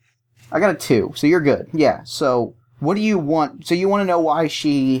 I got a 2, so you're good. Yeah, so what do you want? So you want to know why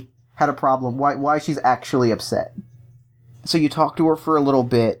she had a problem, why she's actually upset. So you talk to her for a little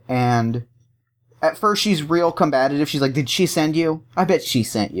bit, and at first she's real combative. She's like, did she send you? I bet she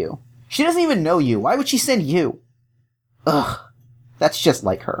sent you. She doesn't even know you. Why would she send you? Ugh. That's just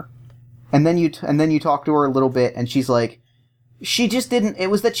like her. And then you talk to her a little bit, and she's like, it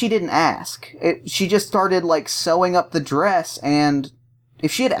was that she didn't ask. She just started, sewing up the dress, and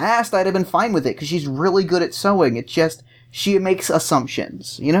if she had asked, I'd have been fine with it, because she's really good at sewing. It's just, she makes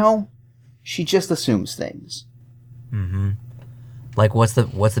assumptions, you know? She just assumes things. Mm-hmm. Like, what's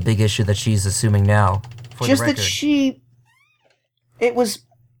the big issue that she's assuming now? Just that she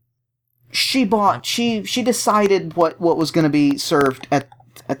decided what was going to be served at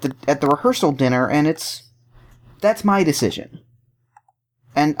the rehearsal dinner, and that's my decision.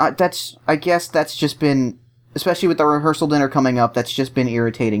 And I guess that's just been, especially with the rehearsal dinner coming up, that's just been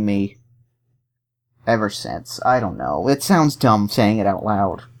irritating me ever since. I don't know. It sounds dumb saying it out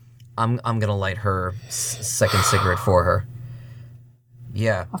loud. I'm gonna light her second cigarette for her.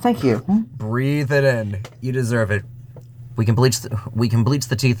 Yeah. Oh, thank you. Breathe it in. You deserve it. We can bleach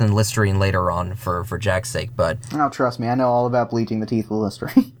the teeth in Listerine later on for Jack's sake, but... Oh, trust me, I know all about bleaching the teeth with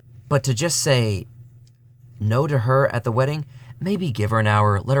Listerine. But to just say no to her at the wedding, maybe give her an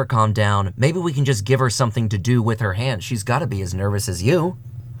hour, let her calm down. Maybe we can just give her something to do with her hands. She's got to be as nervous as you.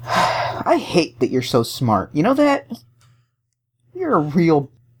 I hate that you're so smart. You know that? You're a real...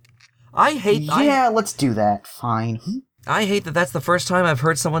 let's do that. Fine. I hate that that's the first time I've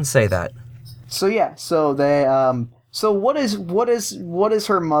heard someone say that. So what is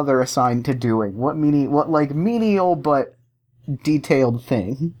her mother assigned to doing? What menial but detailed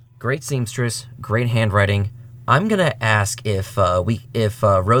thing? Great seamstress, great handwriting. I'm gonna ask if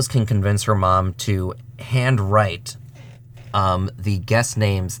Rose can convince her mom to handwrite the guest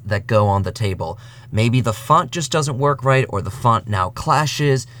names that go on the table. Maybe the font just doesn't work right, or the font now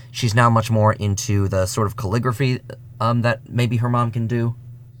clashes. She's now much more into the sort of calligraphy that maybe her mom can do.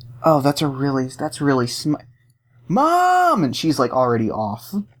 Oh, that's really smart. Mom! And she's already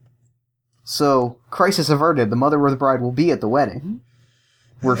off. So, crisis averted. The mother of the bride will be at the wedding,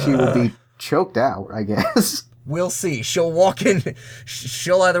 where she will be choked out, I guess. We'll see. She'll walk in.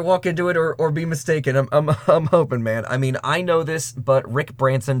 She'll either walk into it or be mistaken. I'm hoping, man. I mean, I know this, but Rick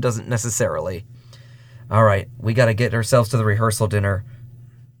Branson doesn't necessarily. All right, we got to get ourselves to the rehearsal dinner.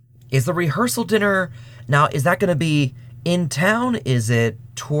 Is the rehearsal dinner now? Is that going to be in town? Is it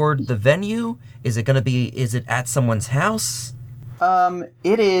toward the venue? Is it going to be? Is it at someone's house?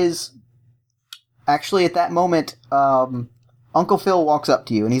 It is. Actually, at that moment, Uncle Phil walks up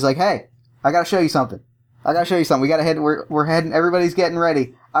to you and he's like, "Hey, I gotta show you something. We gotta head. We're heading. Everybody's getting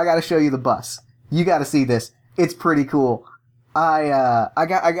ready. I gotta show you the bus. You gotta see this. It's pretty cool. I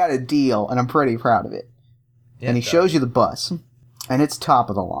got a deal, and I'm pretty proud of it." Yeah, and he shows you the bus, and it's top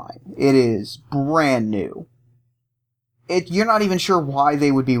of the line. It is brand new. You're not even sure why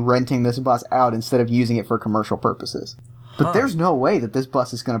they would be renting this bus out instead of using it for commercial purposes. But there's no way that this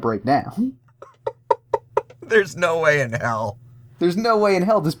bus is going to break down. There's no way in hell. There's no way in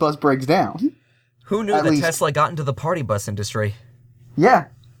hell this bus breaks down. Who knew that Tesla got into the party bus industry? Yeah.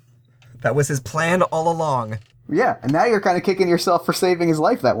 That was his plan all along. Yeah, and now you're kind of kicking yourself for saving his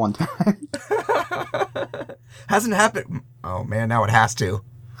life that one time. Hasn't happened. Oh man, now it has to.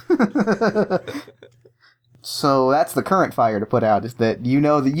 So that's the current fire to put out, is that you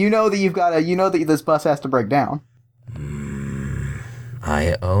know that this bus has to break down.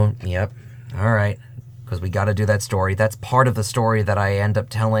 Yep. All right. Because we got to do that story. That's part of the story that I end up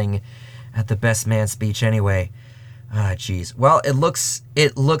telling at the best man speech anyway. Ah, jeez. Well, it looks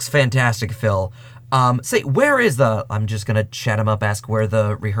fantastic, Phil. Say, where is I'm just gonna chat him up, ask where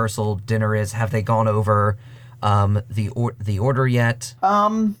the rehearsal dinner is. Have they gone over, the order yet?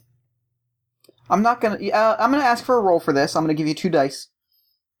 I'm gonna ask for a roll for this. I'm gonna give you 2 dice.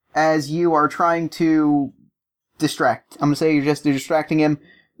 As you are trying to distract. I'm gonna say you're distracting him.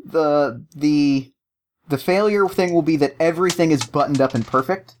 The failure thing will be that everything is buttoned up and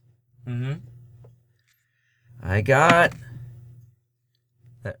perfect. Mm-hmm. I got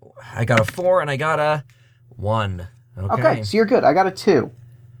a 4 and I got a 1. Okay, so you're good. I got a 2.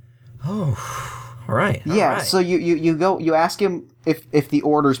 Oh, all right. Yeah, all right. So you ask him if the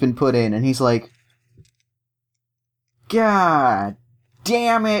order's been put in, and he's like, "God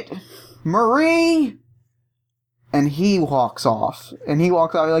damn it, Marie!" And he walks off.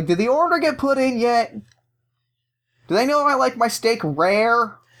 Like, "Did the order get put in yet? Do they know I like my steak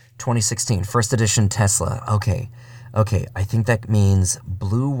rare?" 2016, first edition Tesla. Okay, I think that means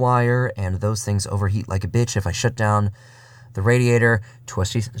blue wire and those things overheat like a bitch if I shut down the radiator.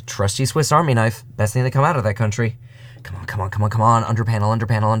 Trusty Swiss Army knife. Best thing to come out of that country. Come on. Under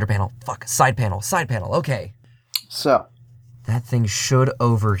panel. Fuck, side panel. Okay. So. That thing should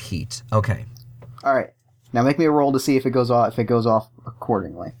overheat. Okay. Alright. Now make me a roll to see if it goes off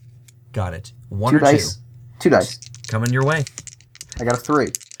accordingly. Got it. 1 or 2? 2 dice. Coming your way. I got a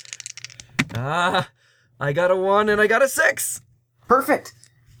 3. I got a 1 and I got a 6. Perfect.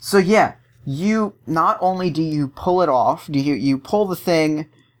 So yeah, you not only do you pull it off, you pull the thing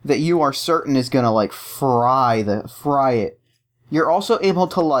that you are certain is gonna like fry it. You're also able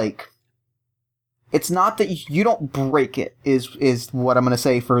to like. It's not that you don't break it. Is what I'm gonna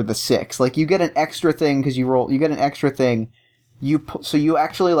say for the 6. Like you get an extra thing because you roll. You get an extra thing. So you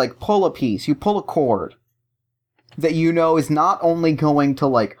actually like pull a piece. You pull a cord that you know is not only going to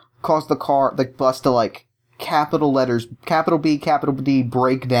like cause the bus to like capital letters, capital B, capital D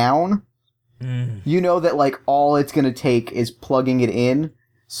break down. You know that like all it's gonna take is plugging it in,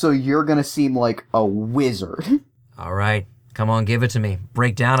 so you're gonna seem like a wizard. All right, come on, give it to me.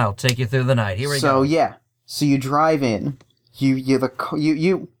 Break down, I'll take you through the night. Here we go. So yeah, so you drive in,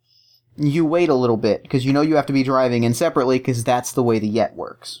 you wait a little bit because you know you have to be driving in separately because that's the way the Yet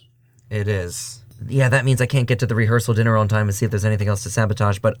works. It is. Yeah, that means I can't get to the rehearsal dinner on time and see if there's anything else to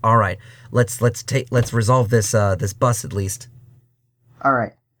sabotage. But all right, let's resolve this bus at least. All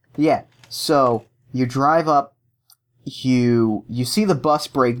right, yeah. So you drive up, you see the bus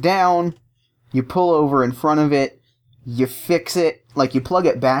break down, you pull over in front of it, you fix it, like you plug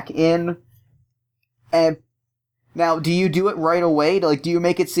it back in, and now do you do it right away? Do you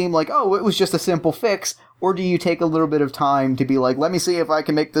make it seem like, oh, it was just a simple fix, or do you take a little bit of time to be like, let me see if I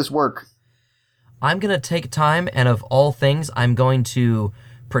can make this work? I'm going to take time, and of all things, I'm going to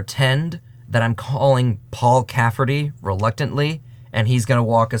pretend that I'm calling Paul Cafferty reluctantly, and he's going to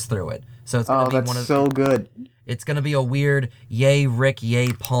walk us through it. So it's going to be so good. It's going to be a weird yay Rick,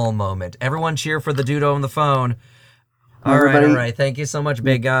 yay Paul moment. Everyone cheer for the dude on the phone. All right. Thank you so much,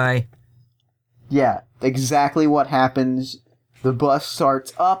 big guy. Yeah, exactly what happens. The bus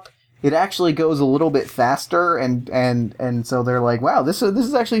starts up. it actually goes a little bit faster, and so they're like, wow, this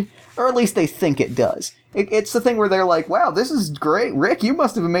is actually, or at least they think it does. It's the thing where they're like, wow, this is great. Rick, you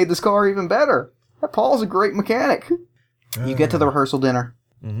must have made this car even better. That Paul's a great mechanic. You get to the rehearsal dinner.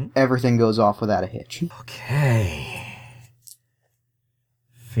 Mm-hmm. Everything goes off without a hitch. Okay.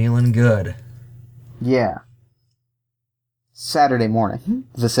 Feeling good. Yeah. Saturday morning,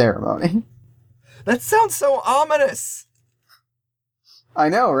 the ceremony. That sounds so ominous. I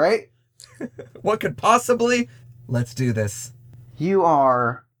know, right? What could possibly? Let's do this.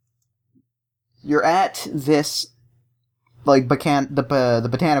 You're at this, like, the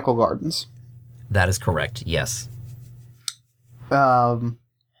botanical gardens. That is correct, yes.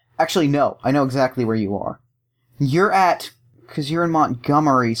 Actually, no. I know exactly where you are. Because you're in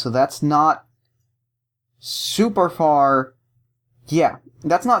Montgomery, so that's not super far. Yeah,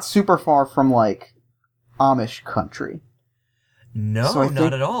 that's not super far from, like, Amish country. No,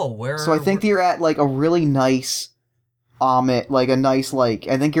 not at all. So I think that you're at, like, a really nice Amish, like, a nice, like,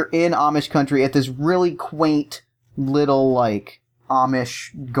 I think you're in Amish country at this really quaint little, like,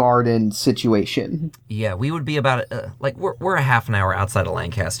 Amish garden situation. Yeah, we would be about, we're a half an hour outside of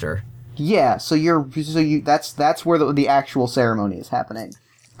Lancaster. Yeah, that's where the actual ceremony is happening.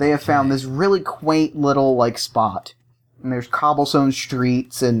 They have found this really quaint little, like, spot. And there's cobblestone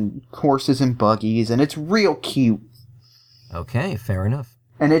streets and horses and buggies, and it's real cute. Okay, fair enough.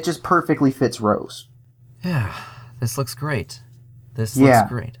 And it just perfectly fits Rose. Yeah, this looks great. This looks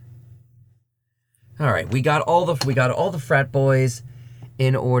great. All right, we got all the frat boys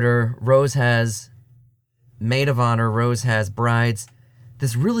in order. Rose has maid of honor. Rose has brides.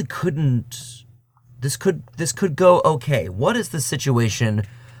 This really couldn't. This could go okay. What is the situation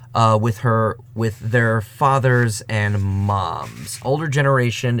with their fathers and moms? Older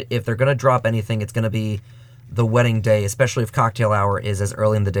generation. If they're gonna drop anything, it's gonna be the wedding day, especially if cocktail hour is as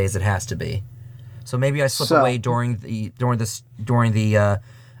early in the day as it has to be. So maybe I slip away during the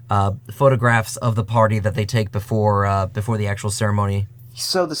photographs of the party that they take before the actual ceremony.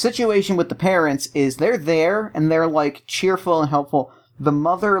 So the situation with the parents is they're there and they're, like, cheerful and helpful. The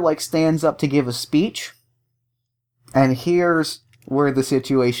mother, like, stands up to give a speech, and here's where the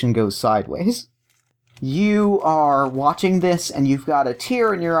situation goes sideways. You are watching this, and you've got a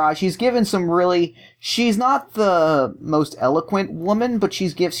tear in your eye. She's not the most eloquent woman, but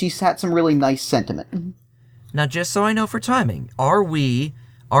she's had some really nice sentiment. Now, just so I know for timing, are we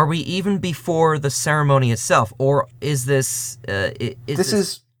even before the ceremony itself, or is this? This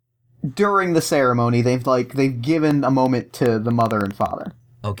is during the ceremony. They've given a moment to the mother and father.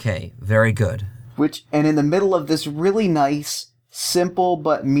 Okay, very good. And in the middle of this really nice, simple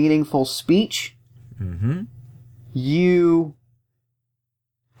but meaningful speech. Mm-hmm. You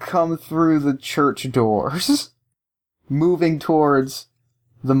come through the church doors, moving towards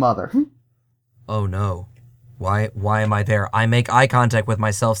the mother. Oh no. Why am I there? I make eye contact with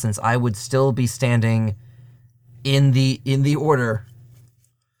myself since I would still be standing in the order.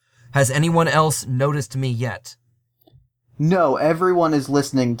 Has anyone else noticed me yet? No, everyone is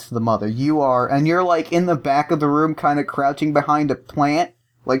listening to the mother. And you're, like, in the back of the room, kind of crouching behind a plant,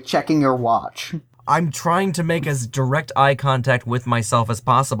 like, checking your watch. I'm trying to make as direct eye contact with myself as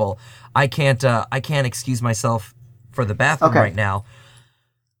possible. I can't excuse myself for the bathroom right now.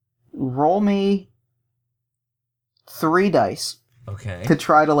 Roll me 3 dice. Okay. To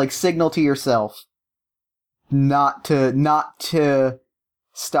try to, like, signal to yourself not to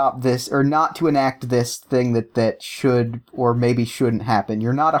stop this, or not to enact this thing that should or maybe shouldn't happen.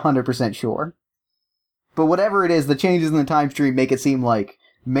 You're not 100% sure. But whatever it is, the changes in the time stream make it seem like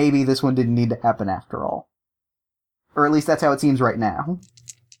maybe this one didn't need to happen after all. Or at least that's how it seems right now.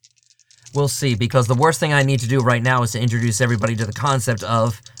 We'll see, because the worst thing I need to do right now is to introduce everybody to the concept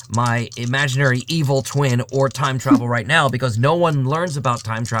of my imaginary evil twin or time travel right now, because no one learns about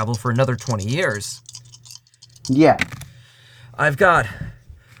time travel for another 20 years. Yeah. I've got...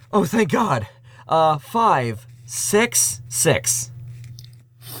 Oh, thank God. 5, 6, 6.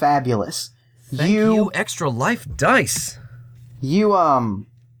 Fabulous. Thank you, extra life dice. You,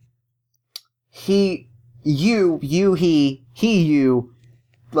 he,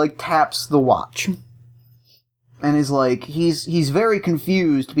 like, taps the watch. And is like, he's very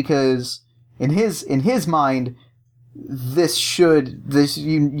confused because in his mind,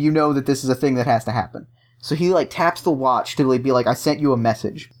 you know that this is a thing that has to happen. So he, like, taps the watch to, like, be like, I sent you a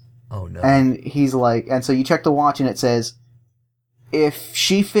message. Oh, no. And he's like, and so you check the watch and it says, if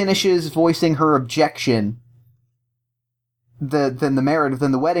she finishes voicing her objection, then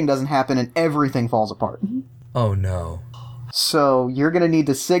the wedding doesn't happen and everything falls apart. Oh, no. So you're gonna need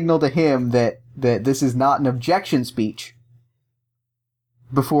to signal to him that this is not an objection speech.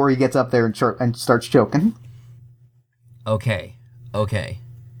 before he gets up there and starts choking. Okay.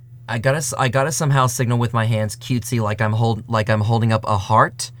 I gotta somehow signal with my hands cutesy like I'm holding up a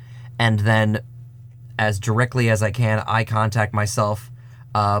heart, and then as directly as I can, eye contact myself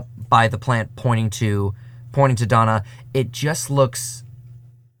by the plant pointing to Donna. It just looks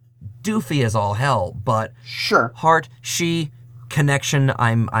doofy as all hell, but sure. Heart, she, connection.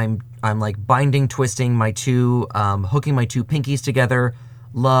 I'm like binding, twisting my two, hooking my two pinkies together.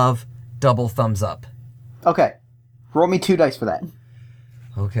 Love, double thumbs up. Okay, roll me 2 dice for that.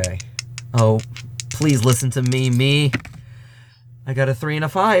 Okay. Oh, please listen to me. I got a 3 and a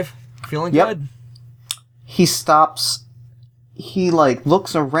 5. Feeling good. He stops. He, like,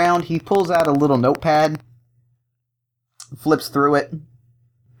 looks around. He pulls out a little notepad. Flips through it.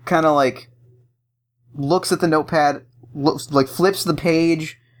 Kind of, like, looks at the notepad. Flips the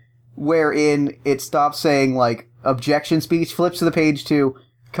page wherein it stops saying, like, objection speech. Flips to the page to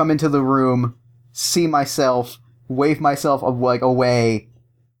come into the room, see myself, wave myself, like, away.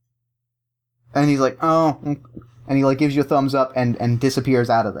 And he's like, oh. And he, like, gives you a thumbs up and disappears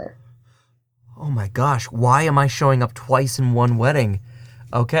out of there. Oh my gosh, why am I showing up twice in one wedding?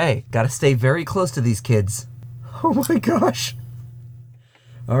 Okay, gotta stay very close to these kids. Oh my gosh.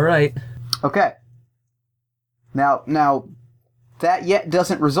 Alright. Okay. Now, that yet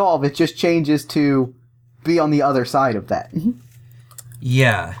doesn't resolve, it just changes to be on the other side of that.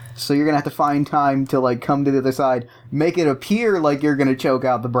 Yeah. So you're gonna have to find time to, like, come to the other side, make it appear like you're gonna choke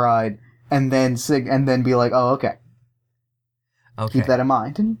out the bride, and then be like, oh, okay. Okay. Keep that in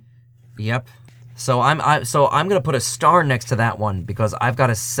mind. Yep. So I'm gonna put a star next to that one because I've got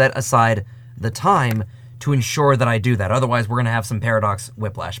to set aside the time to ensure that I do that. Otherwise, we're gonna have some paradox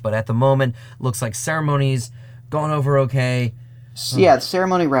whiplash. But at the moment, looks like ceremony's gone over okay. Yeah, the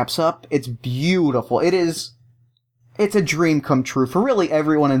ceremony wraps up. It's beautiful. It's a dream come true for really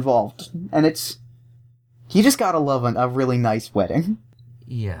everyone involved, and you just gotta love a really nice wedding.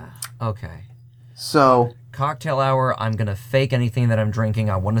 Yeah. Okay. So. Cocktail hour, I'm gonna fake anything that I'm drinking.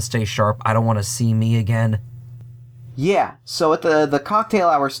 I want to stay sharp. I don't want to see me again. Yeah, so at the cocktail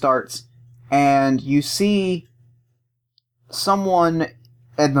hour starts, and you see someone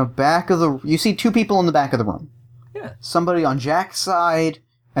in the back of the... You see 2 people in the back of the room. Yeah. Somebody on Jack's side,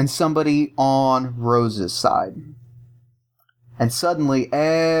 and somebody on Rose's side. And suddenly,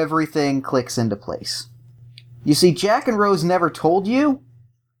 everything clicks into place. You see, Jack and Rose never told you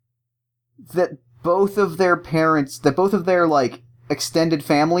that both of their like, extended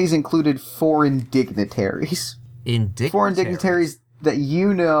families included foreign dignitaries. Foreign dignitaries that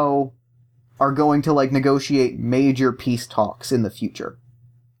you know are going to, like, negotiate major peace talks in the future.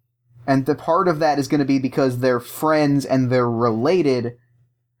 And the part of that is going to be because they're friends and they're related,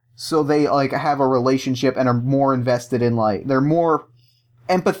 so they, like, have a relationship and are more invested in, like, they're more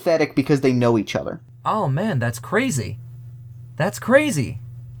empathetic because they know each other. Oh man, that's crazy. That's crazy.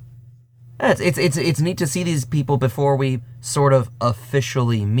 It's neat to see these people before we sort of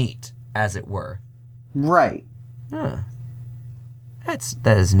officially meet, as it were. Right. Huh.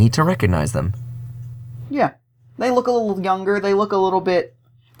 That is neat to recognize them. Yeah. They look a little younger, they look a little bit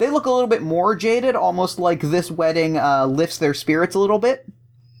more jaded, almost like this wedding lifts their spirits a little bit.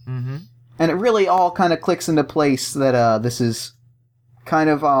 Mm-hmm. And it really all kind of clicks into place that this is kind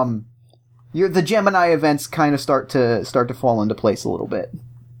of the Gemini events kind of start to fall into place a little bit.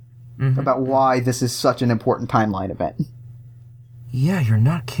 Mm-hmm. About why this is such an important timeline event. Yeah, you're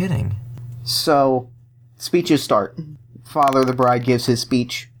not kidding. So, speeches start. Father of the bride gives his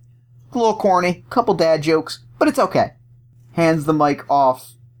speech. A little corny, couple dad jokes, but it's okay. Hands the mic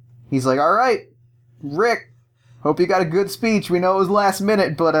off. He's like, alright, Rick, hope you got a good speech. We know it was last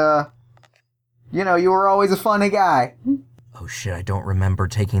minute, but, you were always a funny guy. Oh shit, I don't remember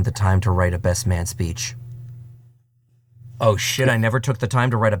taking the time to write a best man speech. Oh shit, I never took the time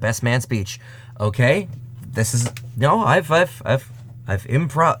to write a best man speech. Okay, I've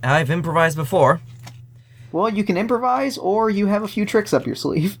improvised before. Well, you can improvise, or you have a few tricks up your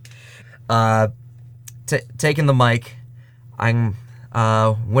sleeve. Taking the mic, I'm,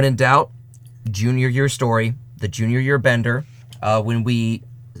 when in doubt, junior year story, the junior year bender, when we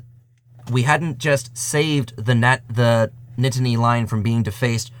hadn't just saved the Nittany line from being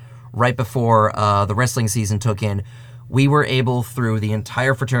defaced right before the wrestling season took in. We were able, through the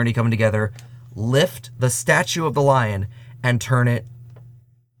entire fraternity coming together, lift the statue of the lion and turn it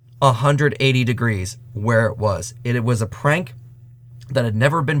 180 degrees where it was. It was a prank that had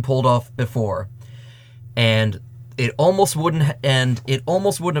never been pulled off before, and it almost wouldn't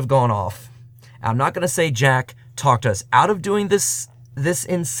have gone off. I'm not going to say Jack talked us out of doing this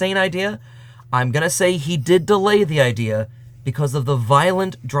insane idea. I'm going to say he did delay the idea because of the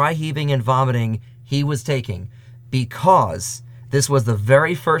violent dry heaving and vomiting he was taking, because this was the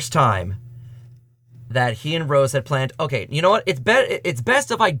very first time that he and Rose had planned, okay, you know what? It's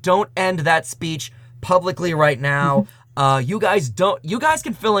best if I don't end that speech publicly right now. You guys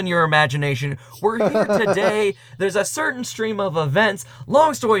can fill in your imagination. We're here today. There's a certain stream of events.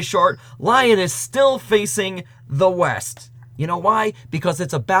 Long story short, Lion is still facing the west. You know why? Because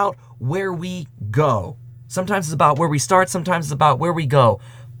it's about where we go. Sometimes it's about where we start, sometimes it's about where we go.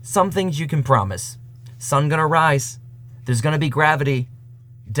 Some things you can promise. Sun gonna rise. There's gonna be gravity,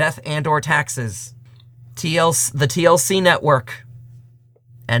 death and or taxes, the TLC network,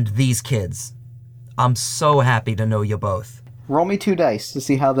 and these kids. I'm so happy to know you both. Roll me 2 dice to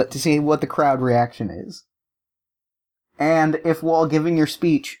see what the crowd reaction is. And if while giving your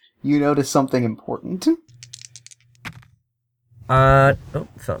speech you notice something important. So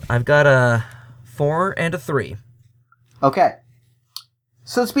I've got a 4 and a 3. Okay.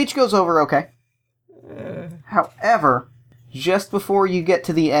 So the speech goes over okay. However, just before you get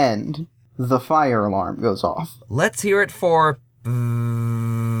to the end, the fire alarm goes off. Let's hear it for...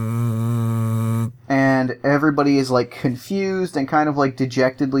 And everybody is, like, confused and kind of, like,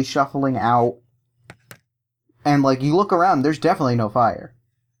 dejectedly shuffling out. And, like, you look around, there's definitely no fire.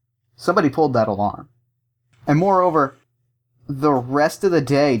 Somebody pulled that alarm. And moreover, the rest of the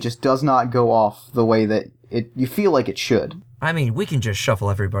day just does not go off the way that you feel like it should. I mean, we can just shuffle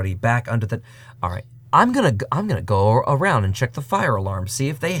everybody back under the... All right, I'm gonna go around and check the fire alarm, see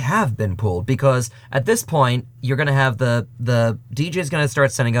if they have been pulled, because at this point, you're gonna have the DJ's gonna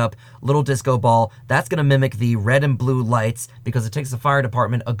start setting up little disco ball. That's gonna mimic the red and blue lights, because it takes the fire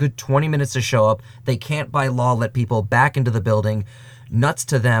department a good 20 minutes to show up. They can't by law let people back into the building. Nuts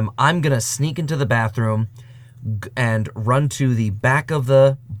to them. I'm gonna sneak into the bathroom and run to the back of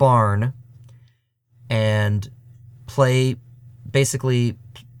the barn and play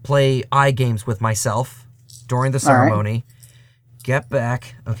eye games with myself during the ceremony. Right. Get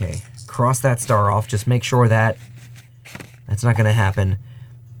back. Okay, cross that star off. Just make sure that's not going to happen.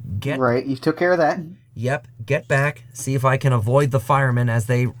 Right, you took care of that. Yep, get back. See if I can avoid the firemen as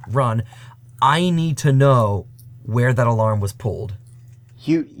they run. I need to know where that alarm was pulled.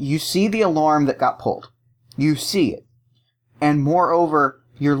 You see the alarm that got pulled. You see it. And moreover,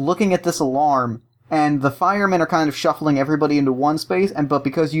 you're looking at this alarm, and the firemen are kind of shuffling everybody into one space, but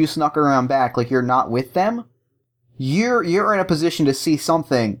because you snuck around back, like you're not with them, you're in a position to see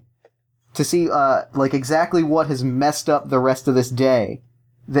something, to see like exactly what has messed up the rest of this day,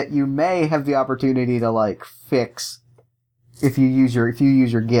 that you may have the opportunity to like fix if you use your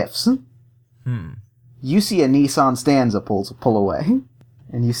gifts. You see a Nissan Stanza pull away,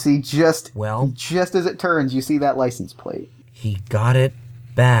 and you see just as it turns, you see that license plate. He got it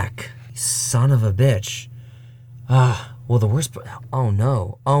back. Son of a bitch. Well, the worst... Oh,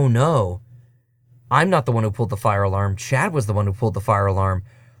 no. I'm not the one who pulled the fire alarm. Chad was the one who pulled the fire alarm.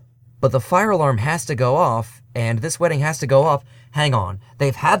 But the fire alarm has to go off, and this wedding has to go off. Hang on.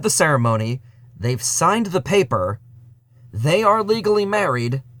 They've had the ceremony. They've signed the paper. They are legally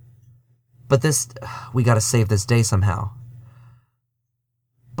married. But this... We gotta save this day somehow.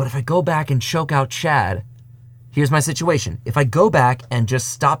 But if I go back and choke out Chad... Here's my situation. If I go back and just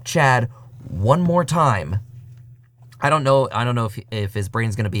stop Chad one more time, I don't know if his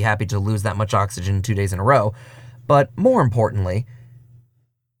brain's going to be happy to lose that much oxygen 2 days in a row, but more importantly,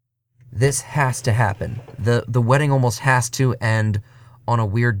 this has to happen. The wedding almost has to end on a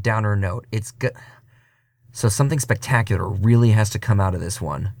weird downer note. So something spectacular really has to come out of this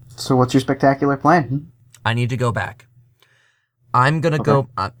one. So what's your spectacular plan? I need to go back. I'm going to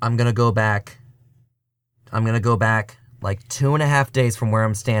go back like 2.5 days from where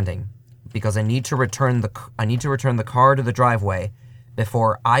I'm standing, because I need to return the car to the driveway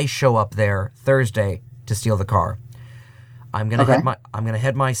before I show up there Thursday to steal the car. I'm gonna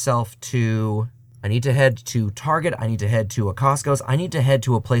head myself to. I need to head to Target. I need to head to a Costco's. I need to head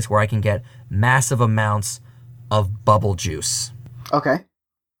to a place where I can get massive amounts of bubble juice. Okay.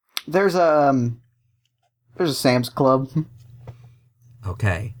 There's a Sam's Club.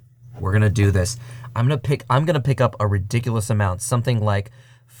 Okay, we're gonna do this. I'm gonna pick up a ridiculous amount, something like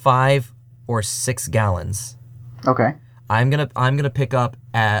 5 or 6 gallons. Okay. I'm gonna pick up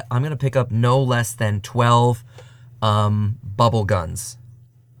no less than 12 bubble guns.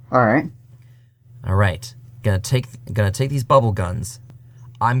 All right. Gonna take these bubble guns.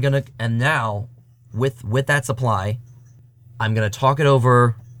 And now with that supply, I'm gonna talk it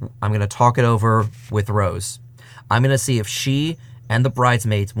over with Rose. I'm gonna see if she and the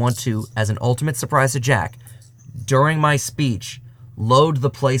bridesmaids want to, as an ultimate surprise to Jack, during my speech, load the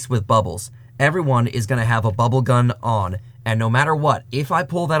place with bubbles. Everyone is going to have a bubble gun on. And no matter what, if I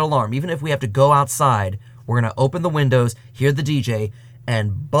pull that alarm, even if we have to go outside, we're going to open the windows, hear the DJ,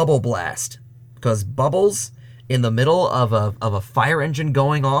 and bubble blast. Because bubbles in the middle of a fire engine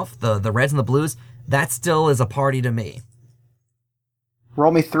going off, the reds and the blues, that still is a party to me.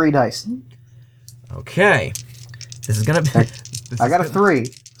 Roll me 3 dice. Okay. This is going to be... I got a 3.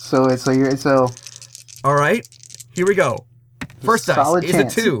 So All right. Here we go. First dice solid is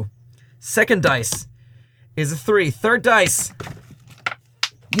chance. a 2. Second dice is a 3. Third dice.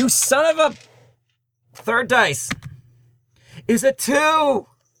 You son of a... Third dice is a 2.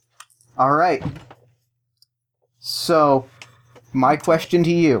 all right. So, my question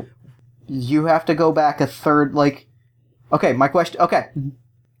to you. You have to go back a third, like... Okay, my question... Okay.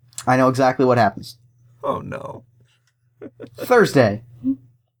 I know exactly what happens. Oh, no. Thursday.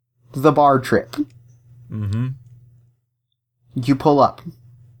 The bar trip. Mm-hmm. You pull up.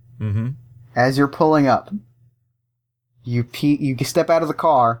 Mm-hmm. As you're pulling up, you step out of the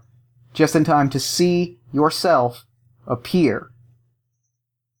car just in time to see yourself appear.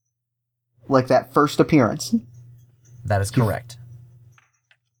 Like that first appearance. That is correct.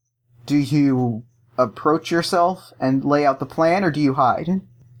 Do you approach yourself and lay out the plan, or do you hide?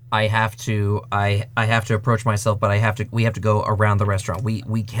 I have to approach myself, but we have to go around the restaurant.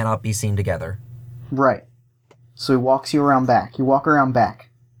 We cannot be seen together. Right. So he walks you around back. You walk around back.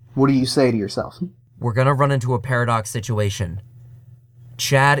 What do you say to yourself? We're gonna run into a paradox situation.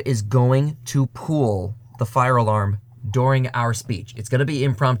 Chad is going to pull the fire alarm during our speech. It's gonna be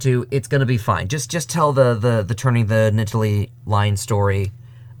impromptu. It's gonna be fine. Just tell the turning the Nittany line story,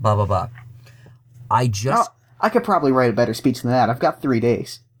 blah blah blah. I could probably write a better speech than that. I've got 3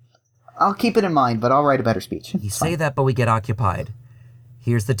 days. I'll keep it in mind, but I'll write a better speech. You say that, but we get occupied.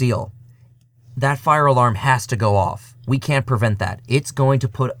 Here's the deal. That fire alarm has to go off. We can't prevent that. It's going to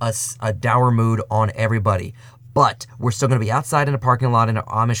put us a dour mood on everybody. But we're still going to be outside in a parking lot in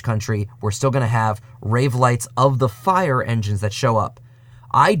Amish country. We're still going to have rave lights of the fire engines that show up.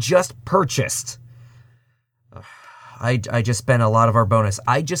 I just purchased... I just spent a lot of our bonus.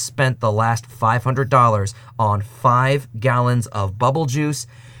 I just spent the last $500 on 5 gallons of bubble juice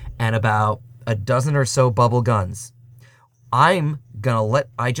and about a dozen or so bubble guns. I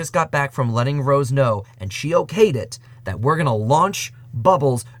just got back from letting Rose know, and she okayed it, that we're gonna launch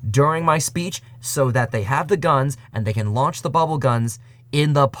bubbles during my speech so that they have the guns and they can launch the bubble guns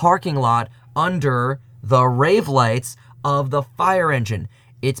in the parking lot under the rave lights of the fire engine.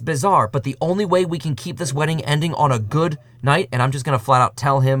 It's bizarre, but the only way we can keep this wedding ending on a good night, and I'm just gonna flat out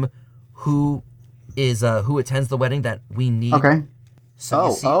tell him who attends the wedding that we need. Okay.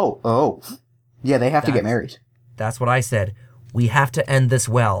 So Yeah, they have to get married. That's what I said. We have to end this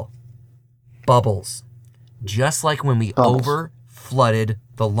well. Bubbles. Just like when we over-flooded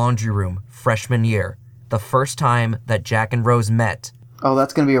the laundry room freshman year. The first time that Jack and Rose met. Oh,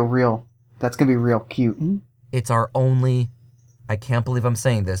 that's gonna be real cute. It's our only... I can't believe I'm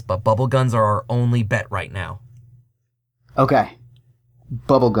saying this, but bubble guns are our only bet right now. Okay.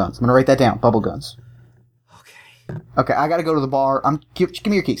 Bubble guns. I'm gonna write that down. Bubble guns. Okay, I gotta go to the bar. Give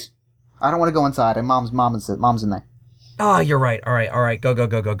me your keys. I don't want to go inside. And mom's in there. Oh, you're right. All right.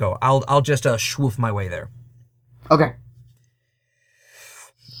 Go. I'll just swoof my way there. Okay.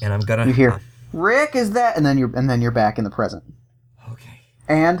 And I'm gonna. You hear, Rick, is that? And then you're back in the present. Okay.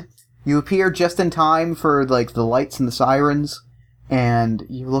 And you appear just in time for like the lights and the sirens, and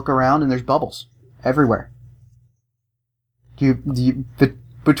you look around and there's bubbles everywhere.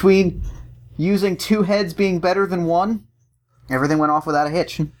 Between using 2 heads being better than 1, everything went off without a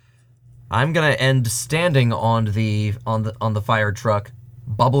hitch. I'm gonna end standing on the fire truck,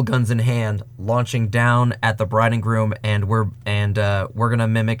 bubble guns in hand, launching down at the bride and groom, and we're gonna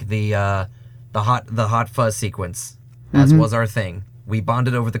mimic the hot fuzz sequence, as was our thing. We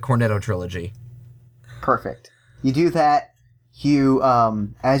bonded over the Cornetto trilogy. Perfect. You do that. You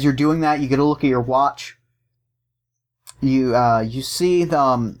as you're doing that, you get a look at your watch. You see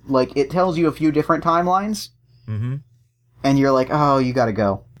like it tells you a few different timelines. Mm-hmm. And you're like, oh, you gotta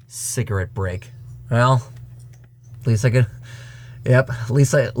go. Cigarette break. Well, at least I could. Yep. At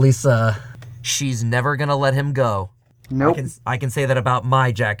least. She's never gonna let him go. Nope. I can say that about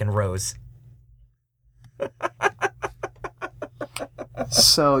my Jack and Rose.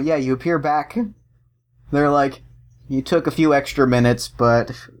 So yeah, you appear back. They're like, you took a few extra minutes,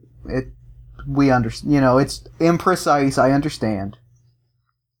 but we understand. It's imprecise. I understand.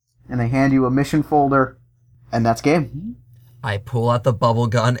 And they hand you a mission folder, and that's game. I pull out the bubble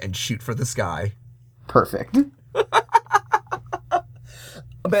gun and shoot for the sky. Perfect.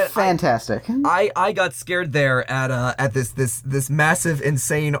 But Fantastic. I got scared there at this massive,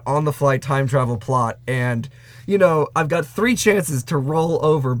 insane on the fly time travel plot, and I've got 3 chances to roll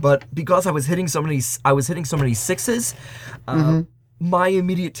over, but because I was hitting so many sixes, my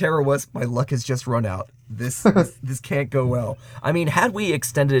immediate terror was my luck has just run out. This can't go well. I mean, had we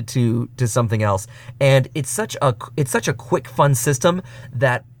extended it to something else, and it's such a quick, fun system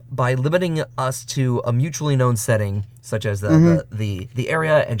that by limiting us to a mutually known setting, such as the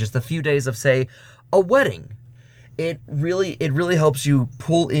area and just a few days of, say, a wedding, it really helps you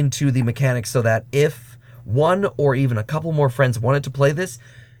pull into the mechanics so that if one or even a couple more friends wanted to play this,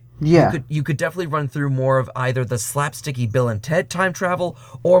 you could definitely run through more of either the slapsticky Bill and Ted time travel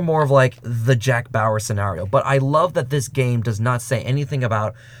or more of like the Jack Bauer scenario. But I love that this game does not say anything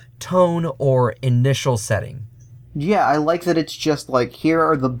about tone or initial setting. Yeah, I like that it's just like, here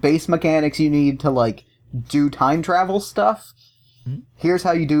are the base mechanics you need to like do time travel stuff. Here's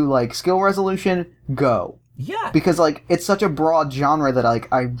how you do like skill resolution, go. Yeah. Because like it's such a broad genre that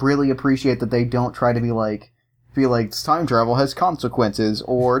like I really appreciate that they don't try to be like time travel has consequences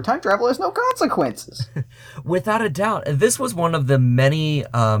or time travel has no consequences. Without a doubt, this was one of the many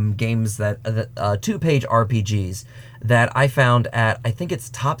games that 2-page RPGs that I found at, I think it's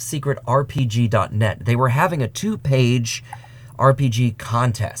topsecretrpg.net. They were having a 2-page RPG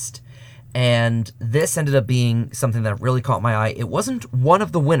contest, and this ended up being something that really caught my eye. It wasn't one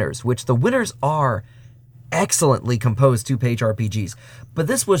of the winners, which the winners are excellently composed 2-page RPGs, but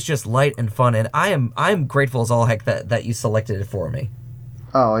this was just light and fun, and I'm grateful as all heck that you selected it for me.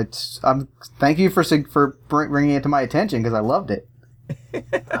 Oh, thank you for bringing it to my attention because I loved it.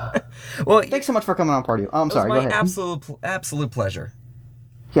 Well, thanks so much for coming on Party. Oh, I'm sorry. Go ahead. Absolute pleasure.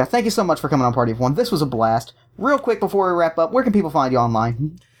 Yeah, thank you so much for coming on Party of One. This was a blast. Real quick before we wrap up, where can people find you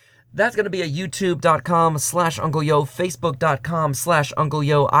online? That's going to be at youtube.com/UncleYo,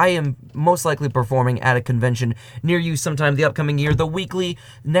 facebook.com/UncleYo. I am most likely performing at a convention near you sometime the upcoming year. The weekly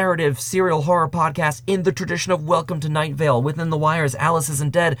narrative serial horror podcast in the tradition of Welcome to Night Vale, Within the Wires, Alice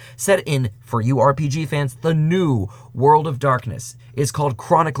Isn't Dead, set in, for you RPG fans, the new World of Darkness. It's called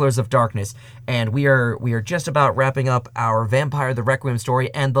Chroniclers of Darkness, and we are just about wrapping up our Vampire the Requiem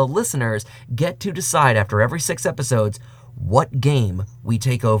story, and the listeners get to decide after every 6 episodes what game we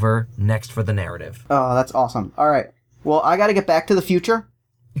take over next for the narrative. Oh, that's awesome. All right. Well, I got to get back to the future.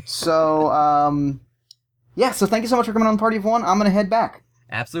 So, so thank you so much for coming on Party of One. I'm going to head back.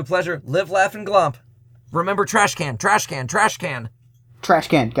 Absolute pleasure. Live, laugh, and glomp. Remember, trash can, trash can, trash can. Trash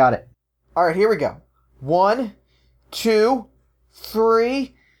can. Got it. All right, here we go. 1, 2,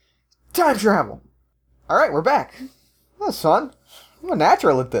 3. Time travel. All right, we're back. That was fun. I'm a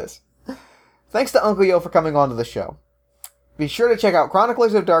natural at this. Thanks to Uncle Yo for coming on to the show. Be sure to check out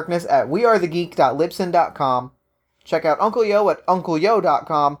Chroniclers of Darkness at wearethegeek.libsyn.com. Check out Uncle Yo at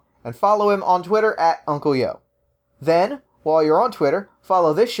uncleyo.com and follow him on Twitter at Uncle Yo. Then, while you're on Twitter,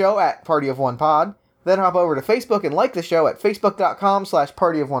 follow this show at Party of One Pod. Then hop over to Facebook and like the show at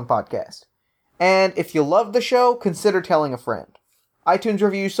facebook.com/partyofonepodcast. And if you love the show, consider telling a friend. iTunes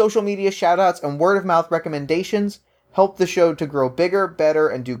reviews, social media shoutouts, and word-of-mouth recommendations help the show to grow bigger, better,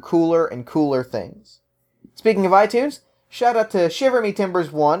 and do cooler and cooler things. Speaking of iTunes, shout out to Shiver Me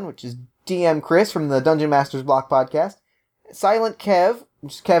Timbers 1, which is DM Chris from the Dungeon Masters Block podcast, Silent Kev,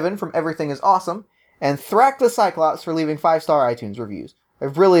 which is Kevin from Everything is Awesome, and Thrack the Cyclops for leaving 5-star iTunes reviews. I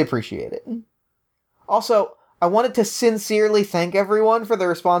really appreciate it. Also, I wanted to sincerely thank everyone for their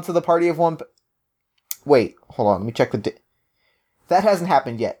response to the Party of One... Wait, hold on, let me check the... That hasn't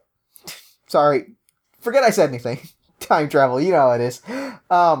happened yet. Sorry. Forget I said anything. Time travel, you know how it is.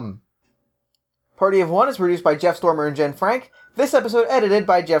 Party of One is produced by Jeff Stormer and Jen Frank. This episode edited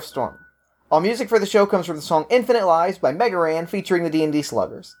by Jeff Stormer. All music for the show comes from the song Infinite Lives by Mega Ran featuring the D&D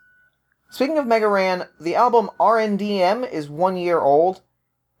Sluggers. Speaking of Mega Ran, the album RNDM is 1 year old.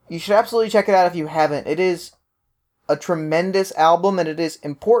 You should absolutely check it out if you haven't. It is a tremendous album, and it is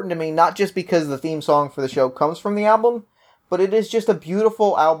important to me, not just because the theme song for the show comes from the album, but it is just a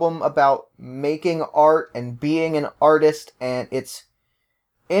beautiful album about making art and being an artist, and it's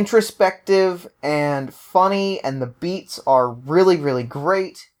introspective and funny, and the beats are really, really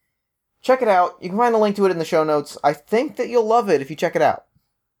great. Check it out. You can find a link to it in the show notes. I think that you'll love it if you check it out.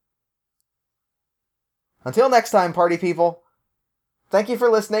 Until next time, party people, thank you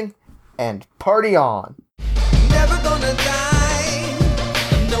for listening, and party on. Never gonna die.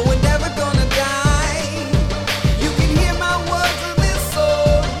 No, we're never gonna die. You can hear my words in this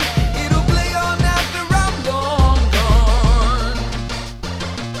song. It'll play on after I'm long gone.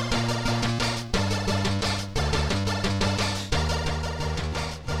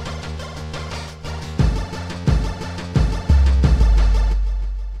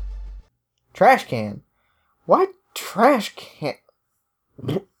 Trash can? Why trash can?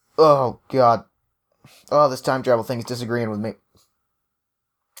 Oh, God. Oh, this time travel thing is disagreeing with me.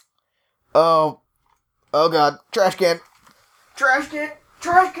 Oh. Oh, God. Trash can. Trash can.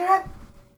 Trash can.